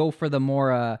 they go for the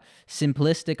more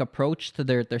simplistic approach to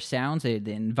their sounds, the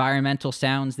environmental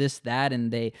sounds, this, that,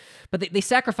 but they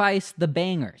sacrifice the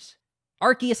bangers.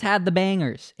 Arceus had the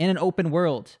bangers in an open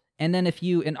world, and then in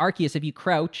Arceus, if you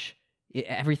crouch,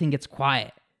 everything gets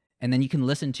quiet, and then you can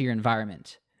listen to your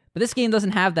environment. But this game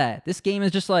doesn't have that. This game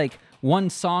is just like one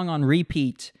song on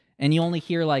repeat, and you only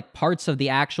hear like parts of the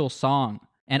actual song.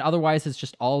 And otherwise, it's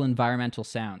just all environmental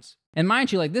sounds. And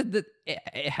mind you, like,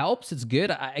 it helps. It's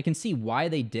good. I can see why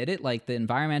they did it. Like, the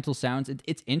environmental sounds,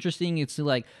 it's interesting. It's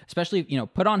like, especially,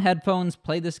 put on headphones,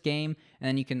 play this game, and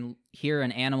then you can hear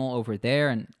an animal over there,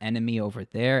 an enemy over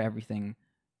there. Everything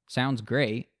sounds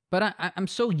great. But I'm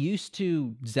so used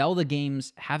to Zelda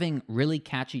games having really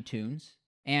catchy tunes.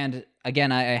 And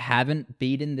again, I haven't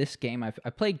beaten this game. I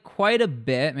played quite a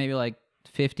bit, maybe like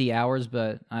 50 hours,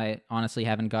 but I honestly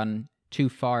haven't gotten too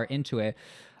far into it.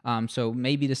 So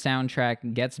maybe the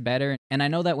soundtrack gets better. And I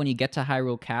know that when you get to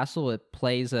Hyrule Castle, it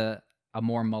plays a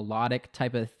more melodic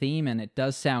type of theme, and it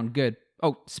does sound good.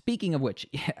 Oh, speaking of which,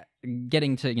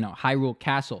 getting to, Hyrule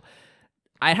Castle,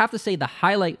 I'd have to say the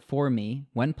highlight for me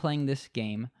when playing this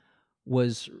game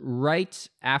was right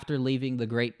after leaving the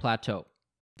Great Plateau.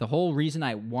 The whole reason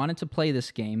I wanted to play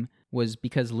this game was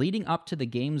because leading up to the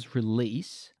game's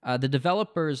release, the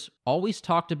developers always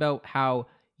talked about how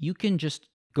you can just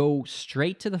go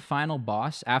straight to the final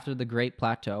boss after the Great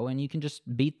Plateau, and you can just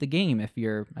beat the game if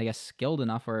you're, I guess, skilled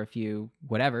enough, or if you,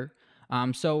 whatever.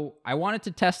 So I wanted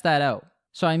to test that out.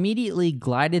 So I immediately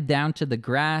glided down to the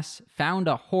grass, found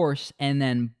a horse, and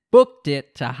then booked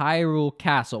it to Hyrule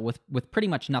Castle with pretty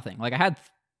much nothing. Like, I had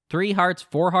 3 hearts,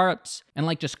 4 hearts, and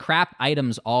like just crap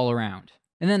items all around.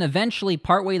 And then eventually,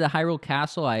 partway to Hyrule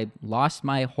Castle, I lost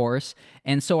my horse,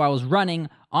 and so I was running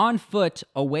on foot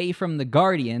away from the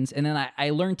Guardians, and then I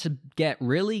learned to get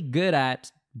really good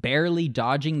at barely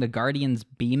dodging the Guardian's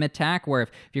beam attack, where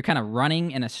if you're kind of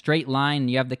running in a straight line,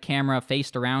 and you have the camera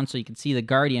faced around so you can see the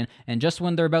Guardian, and just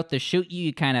when they're about to shoot you,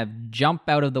 you kind of jump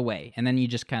out of the way, and then you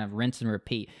just kind of rinse and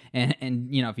repeat. And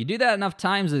if you do that enough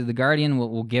times, the Guardian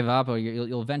will give up, or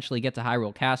you'll eventually get to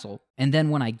Hyrule Castle. And then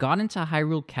when I got into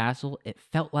Hyrule Castle, it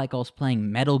felt like I was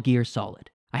playing Metal Gear Solid.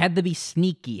 I had to be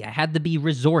sneaky, I had to be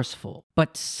resourceful,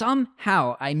 but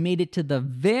somehow I made it to the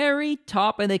very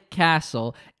top of the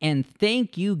castle, and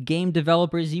thank you, game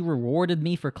developers, you rewarded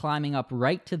me for climbing up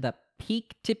right to the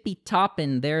peak tippy top,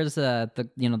 and there's the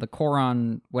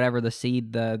Koron, whatever, the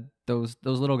seed, those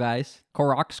little guys,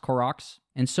 Koroks.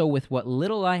 And so with what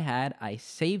little I had, I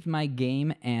saved my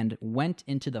game and went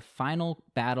into the final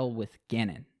battle with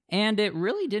Ganon. and it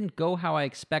really didn't go how I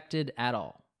expected at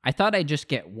all. I thought I'd just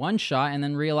get one shot and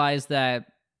then realized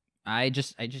that I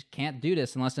just can't do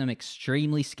this unless I'm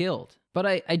extremely skilled. But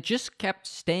I just kept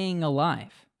staying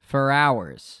alive for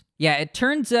hours. Yeah, it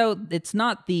turns out it's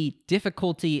not the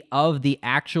difficulty of the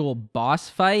actual boss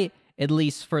fight, at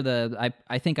least for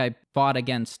I think I fought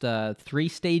against 3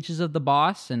 stages of the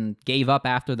boss and gave up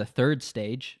after the 3rd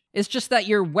stage. It's just that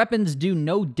your weapons do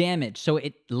no damage, so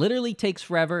it literally takes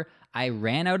forever. I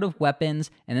ran out of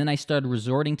weapons, and then I started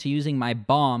resorting to using my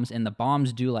bombs, and the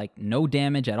bombs do, like, no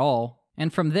damage at all.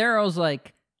 And from there, I was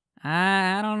like,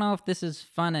 I don't know if this is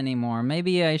fun anymore.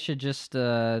 Maybe I should just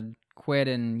quit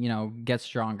and, get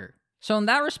stronger. So in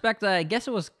that respect, I guess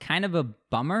it was kind of a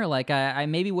bummer. Like, I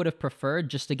maybe would have preferred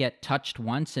just to get touched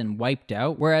once and wiped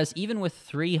out. Whereas even with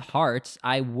 3 hearts,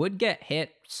 I would get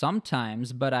hit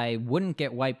sometimes, but I wouldn't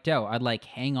get wiped out. I'd, like,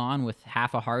 hang on with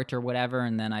half a heart or whatever,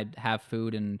 and then I'd have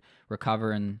food and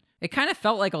recover. And it kind of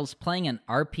felt like I was playing an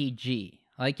RPG.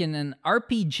 Like, in an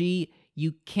RPG,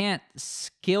 you can't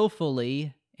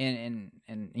skillfully, in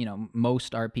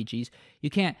most RPGs,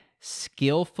 you can't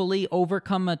skillfully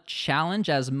overcome a challenge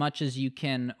as much as you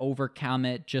can overcome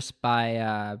it just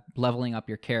by leveling up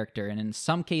your character. And in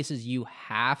some cases, you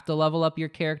have to level up your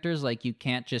characters. Like, you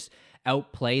can't just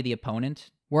outplay the opponent.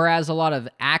 Whereas a lot of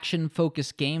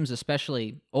action-focused games,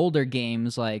 especially older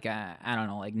games like,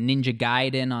 like Ninja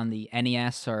Gaiden on the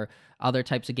NES or other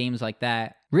types of games like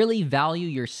that, really value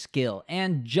your skill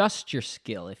and just your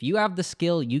skill. If you have the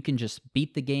skill, you can just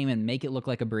beat the game and make it look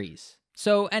like a breeze.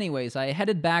 So anyways, I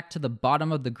headed back to the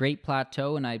bottom of the Great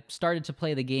Plateau and I started to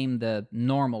play the game the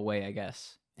normal way, I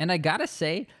guess. And I gotta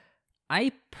say,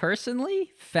 I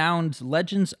personally found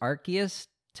Legends Arceus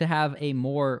to have a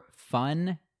more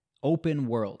fun, open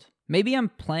world. Maybe I'm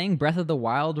playing Breath of the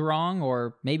Wild wrong,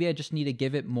 or maybe I just need to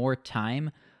give it more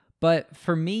time. But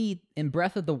for me, in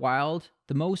Breath of the Wild,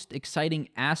 the most exciting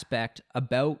aspect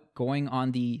about going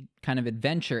on the kind of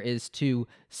adventure is to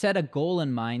set a goal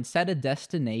in mind, set a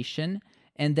destination,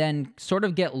 and then sort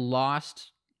of get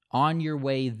lost on your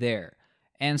way there.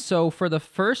 And so for the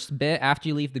first bit, after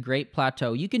you leave the Great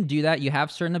Plateau, you can do that. You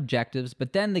have certain objectives,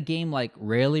 but then the game like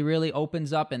really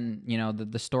opens up and,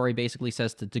 the story basically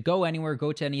says to go anywhere,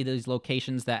 go to any of these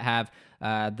locations that have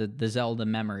the Zelda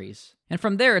memories. And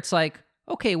from there, it's like,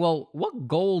 okay, well, what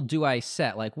goal do I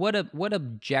set? Like, what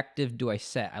objective do I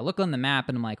set? I look on the map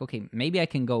and I'm like, okay, maybe I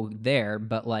can go there,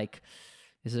 but like,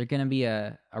 is there going to be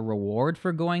a reward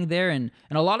for going there? And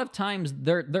a lot of times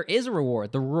there is a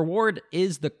reward. The reward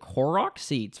is the Korok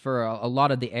seeds for a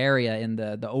lot of the area in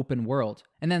the open world.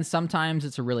 And then sometimes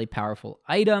it's a really powerful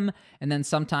item, and then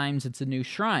sometimes it's a new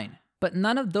shrine. But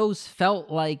none of those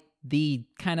felt like the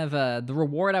kind of the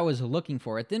reward I was looking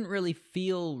for. It didn't really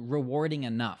feel rewarding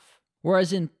enough.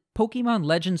 Whereas in Pokemon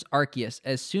Legends Arceus,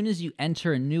 as soon as you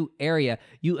enter a new area,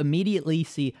 you immediately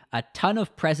see a ton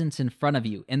of presents in front of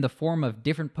you in the form of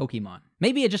different Pokemon.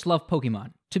 Maybe I just love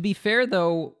Pokemon. To be fair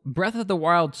though, Breath of the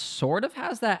Wild sort of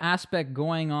has that aspect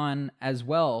going on as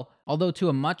well, although to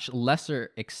a much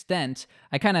lesser extent.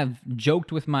 I kind of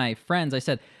joked with my friends. I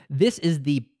said, this is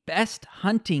the best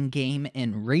hunting game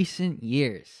in recent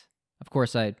years. Of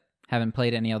course, I haven't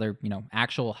played any other,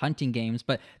 actual hunting games,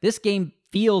 but this game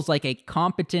feels like a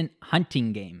competent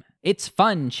hunting game. It's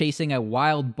fun chasing a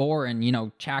wild boar and,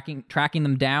 tracking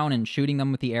them down and shooting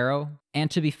them with the arrow.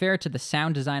 And to be fair to the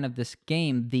sound design of this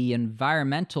game, the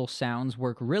environmental sounds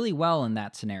work really well in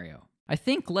that scenario. I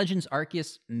think Legends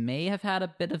Arceus may have had a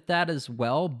bit of that as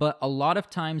well, but a lot of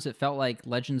times it felt like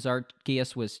Legends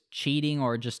Arceus was cheating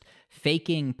or just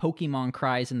faking Pokemon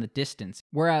cries in the distance,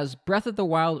 whereas Breath of the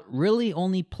Wild really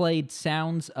only played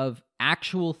sounds of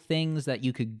actual things that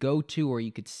you could go to or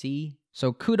you could see.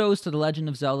 So kudos to The Legend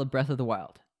of Zelda Breath of the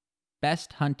Wild.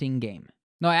 Best hunting game.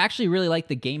 No, I actually really like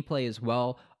the gameplay as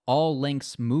well. All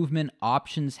Link's movement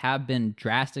options have been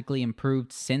drastically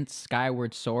improved since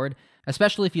Skyward Sword,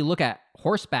 especially if you look at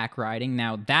horseback riding.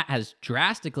 Now, that has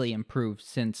drastically improved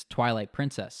since Twilight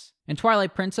Princess. In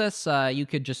Twilight Princess, you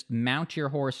could just mount your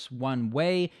horse one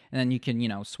way, and then you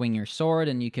can, swing your sword,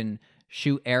 and you can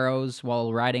shoot arrows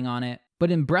while riding on it.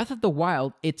 But in Breath of the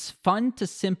Wild, it's fun to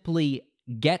simply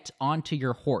get onto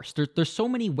your horse. There's so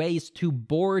many ways to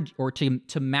board or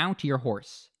to mount your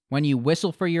horse. When you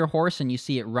whistle for your horse and you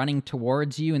see it running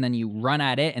towards you, and then you run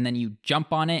at it and then you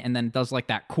jump on it and then it does like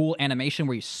that cool animation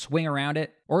where you swing around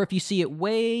it. Or if you see it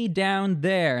way down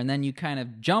there and then you kind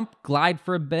of jump, glide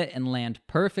for a bit and land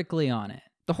perfectly on it.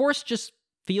 The horse just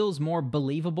feels more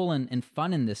believable and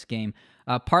fun in this game.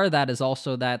 Part of that is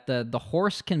also that the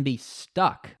horse can be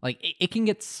stuck. Like it can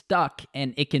get stuck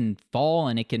and it can fall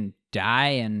and it can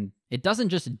die and it doesn't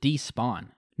just despawn.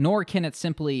 nor can it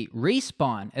simply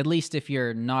respawn, at least if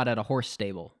you're not at a horse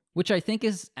stable, which I think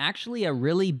is actually a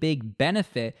really big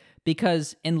benefit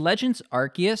because in Legends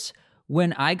Arceus,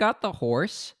 when I got the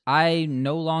horse, I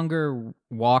no longer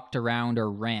walked around or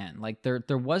ran. Like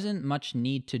there wasn't much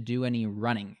need to do any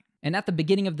running. And at the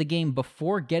beginning of the game,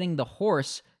 before getting the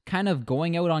horse, kind of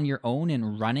going out on your own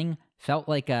and running felt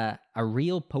like a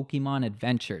real Pokemon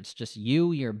adventure. It's just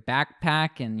you, your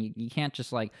backpack, and you can't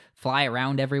just like fly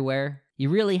around everywhere. You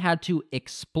really had to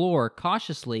explore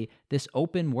cautiously this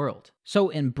open world. So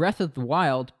in Breath of the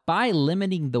Wild, by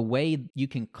limiting the way you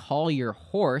can call your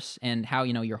horse and how,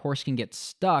 your horse can get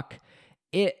stuck,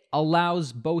 it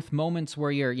allows both moments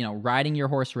where you're, riding your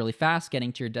horse really fast,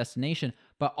 getting to your destination,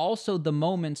 but also the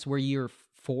moments where you're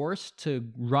forced to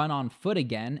run on foot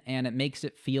again, and it makes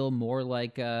it feel more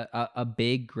like a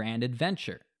big, grand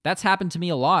adventure. That's happened to me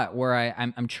a lot, where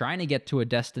I'm trying to get to a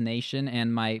destination,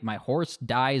 and my horse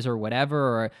dies or whatever,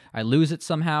 or I lose it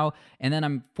somehow, and then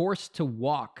I'm forced to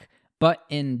walk. But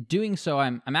in doing so,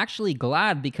 I'm actually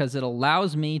glad because it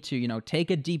allows me to,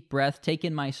 take a deep breath, take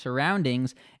in my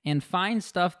surroundings, and find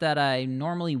stuff that I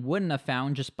normally wouldn't have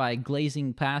found just by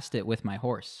glazing past it with my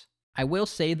horse. I will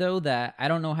say, though, that I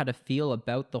don't know how to feel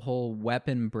about the whole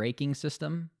weapon breaking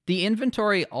system. The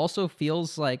inventory also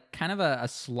feels like kind of a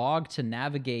slog to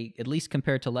navigate, at least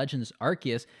compared to Legends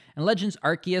Arceus. And Legends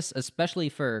Arceus, especially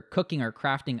for cooking or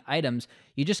crafting items,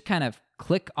 you just kind of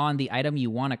click on the item you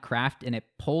want to craft and it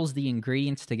pulls the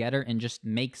ingredients together and just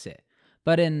makes it.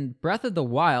 But in Breath of the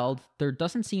Wild, there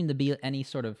doesn't seem to be any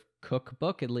sort of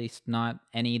cookbook, at least not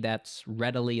any that's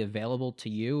readily available to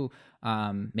you.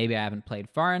 Maybe I haven't played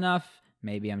far enough.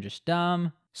 Maybe I'm just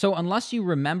dumb. So unless you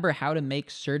remember how to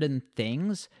make certain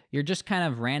things, you're just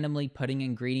kind of randomly putting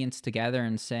ingredients together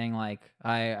and saying like,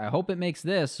 I hope it makes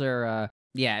this, or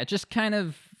yeah, it just kind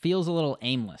of feels a little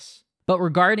aimless. But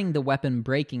regarding the weapon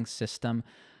breaking system,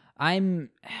 on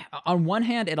one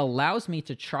hand, it allows me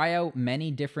to try out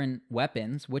many different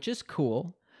weapons, which is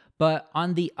cool. But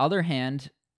on the other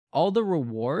hand, all the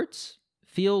rewards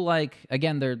feel like,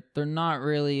 again, they're not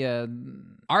really,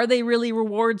 are they really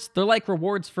rewards? They're like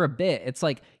rewards for a bit. It's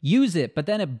like, use it, but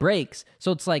then it breaks.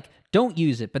 So it's like, don't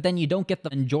use it, but then you don't get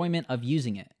the enjoyment of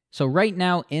using it. So right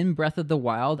now in Breath of the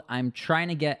Wild, I'm trying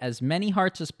to get as many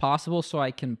hearts as possible so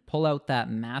I can pull out that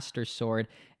Master Sword,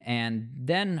 and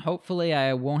then hopefully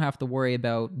I won't have to worry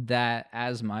about that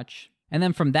as much. And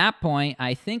then from that point,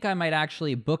 I think I might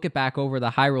actually book it back over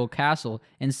the Hyrule Castle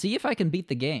and see if I can beat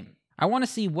the game. I want to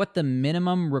see what the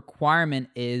minimum requirement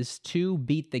is to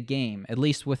beat the game, at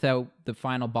least without the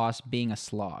final boss being a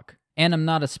slog. And I'm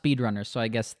not a speedrunner, so I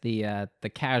guess the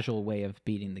casual way of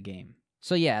beating the game.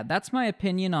 So yeah, that's my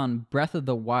opinion on Breath of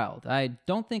the Wild. I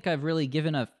don't think I've really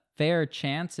given a fair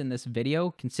chance in this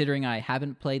video, considering I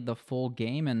haven't played the full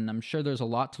game, and I'm sure there's a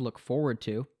lot to look forward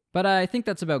to. But I think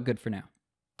that's about good for now.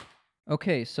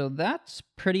 Okay, so that's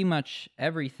pretty much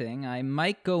everything. I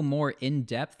might go more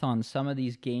in-depth on some of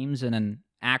these games in an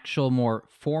actual, more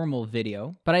formal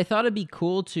video, but I thought it'd be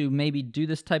cool to maybe do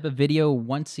this type of video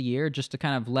once a year just to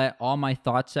kind of let all my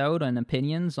thoughts out and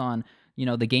opinions on,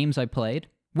 the games I played.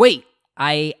 Wait!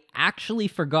 I actually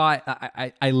forgot,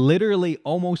 I literally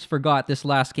almost forgot this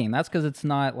last game. That's because it's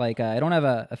not like, I don't have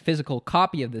a physical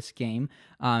copy of this game,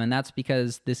 and that's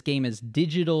because this game is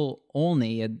digital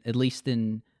only, at least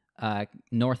in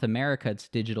North America, it's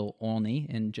digital only.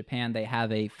 In Japan, they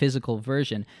have a physical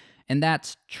version, and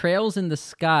that's Trails in the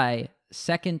Sky,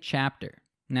 second chapter.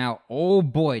 Now, oh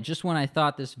boy, just when I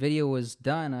thought this video was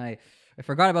done, I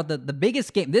forgot about the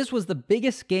biggest game. This was the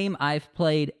biggest game I've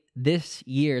played this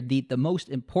year, the most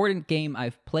important game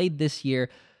I've played this year.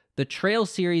 The Trails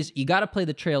series, you got to play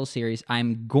the Trails series.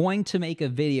 I'm going to make a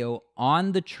video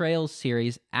on the Trails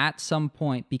series at some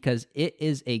point because it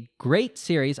is a great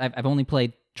series. I've only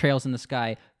played Trails in the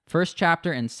Sky first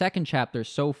chapter and second chapter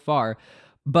so far,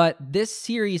 but this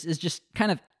series is just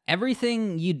kind of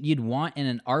everything you'd want in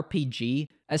an RPG,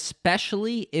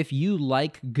 especially if you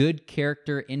like good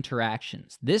character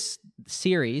interactions. This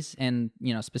series, and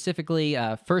specifically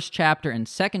first chapter and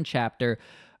second chapter,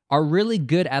 are really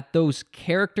good at those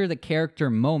character-to-character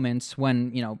moments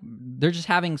when, they're just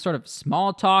having sort of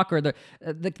small talk, or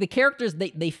the characters,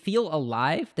 they feel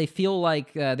alive. They feel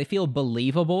like, they feel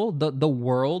believable. The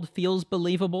world feels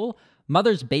believable.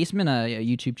 Mother's Basement, a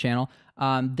YouTube channel,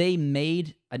 they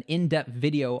made an in-depth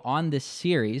video on this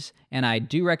series, and I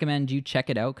do recommend you check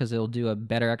it out because it'll do a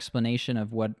better explanation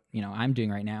of what, I'm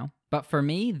doing right now. But for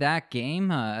me, that game,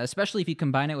 especially if you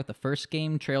combine it with the first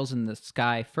game, Trails in the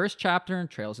Sky first chapter and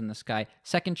Trails in the Sky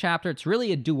second chapter, it's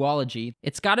really a duology.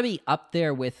 It's got to be up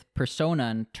there with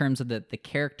Persona in terms of the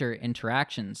character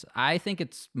interactions. I think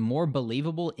it's more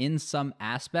believable in some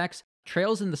aspects.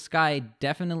 Trails in the Sky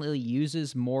definitely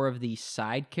uses more of the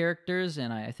side characters,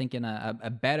 and I think in a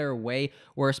better way,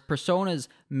 whereas Persona's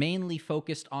mainly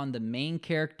focused on the main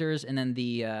characters, and then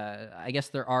I guess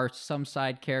there are some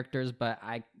side characters, but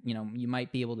you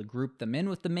might be able to group them in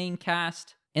with the main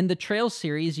cast. In the Trails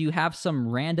series, you have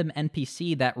some random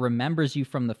NPC that remembers you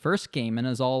from the first game and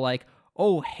is all like,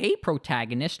 "Oh, hey,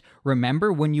 protagonist,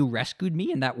 remember when you rescued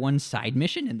me in that one side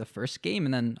mission in the first game?"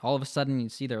 And then all of a sudden you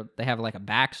see they have like a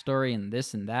backstory and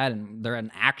this and that, and they're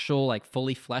an actual, like,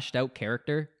 fully fleshed out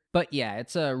character. But yeah,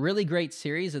 it's a really great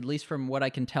series, at least from what I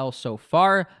can tell so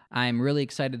far. I'm really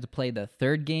excited to play the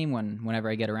third game whenever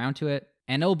I get around to it.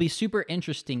 And it'll be super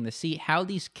interesting to see how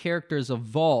these characters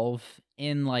evolve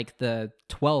in like the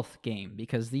 12th game,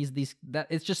 because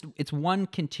it's one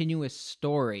continuous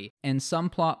story, and some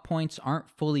plot points aren't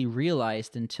fully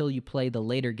realized until you play the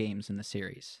later games in the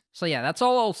series. So yeah, that's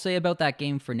all I'll say about that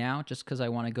game for now, just because I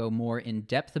want to go more in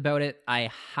depth about it. I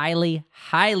highly,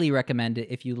 highly recommend it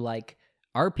if you like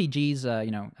RPGs,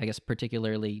 I guess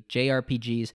particularly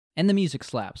JRPGs. And the music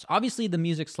slaps. Obviously, the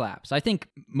music slaps. I think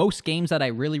most games that I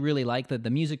really, really like, the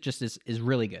music just is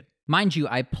really good. Mind you,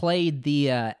 I played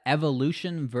the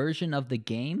Evolution version of the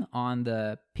game on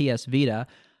the PS Vita,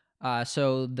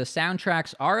 so the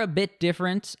soundtracks are a bit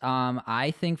different.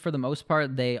 I think for the most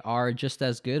part, they are just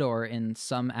as good, or in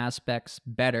some aspects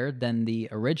better than the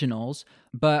originals,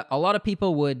 but a lot of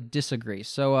people would disagree.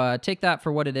 So take that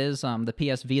for what it is. The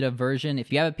PS Vita version,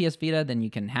 if you have a PS Vita, then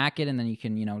you can hack it, and then you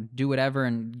can, do whatever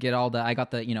and get I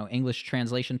got the, English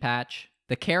translation patch.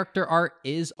 The character art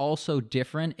is also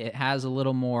different. It has a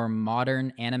little more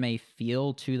modern anime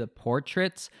feel to the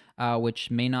portraits, which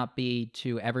may not be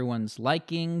to everyone's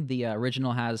liking. The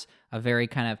original has a very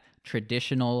kind of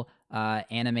traditional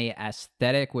anime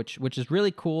aesthetic, which is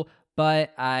really cool.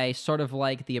 But I sort of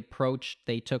like the approach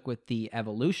they took with the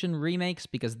Evolution remakes,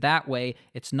 because that way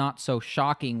it's not so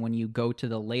shocking when you go to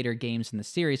the later games in the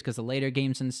series, because the later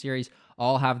games in the series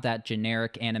all have that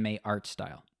generic anime art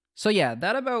style. So yeah,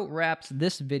 that about wraps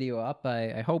this video up.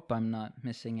 I hope I'm not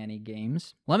missing any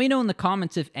games. Let me know in the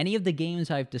comments if any of the games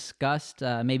I've discussed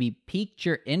maybe piqued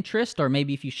your interest, or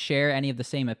maybe if you share any of the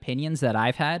same opinions that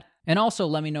I've had. And also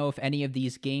let me know if any of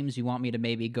these games you want me to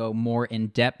maybe go more in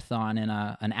depth on in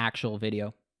an actual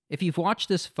video. If you've watched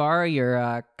this far,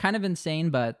 you're kind of insane,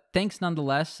 but thanks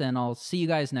nonetheless, and I'll see you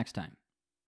guys next time.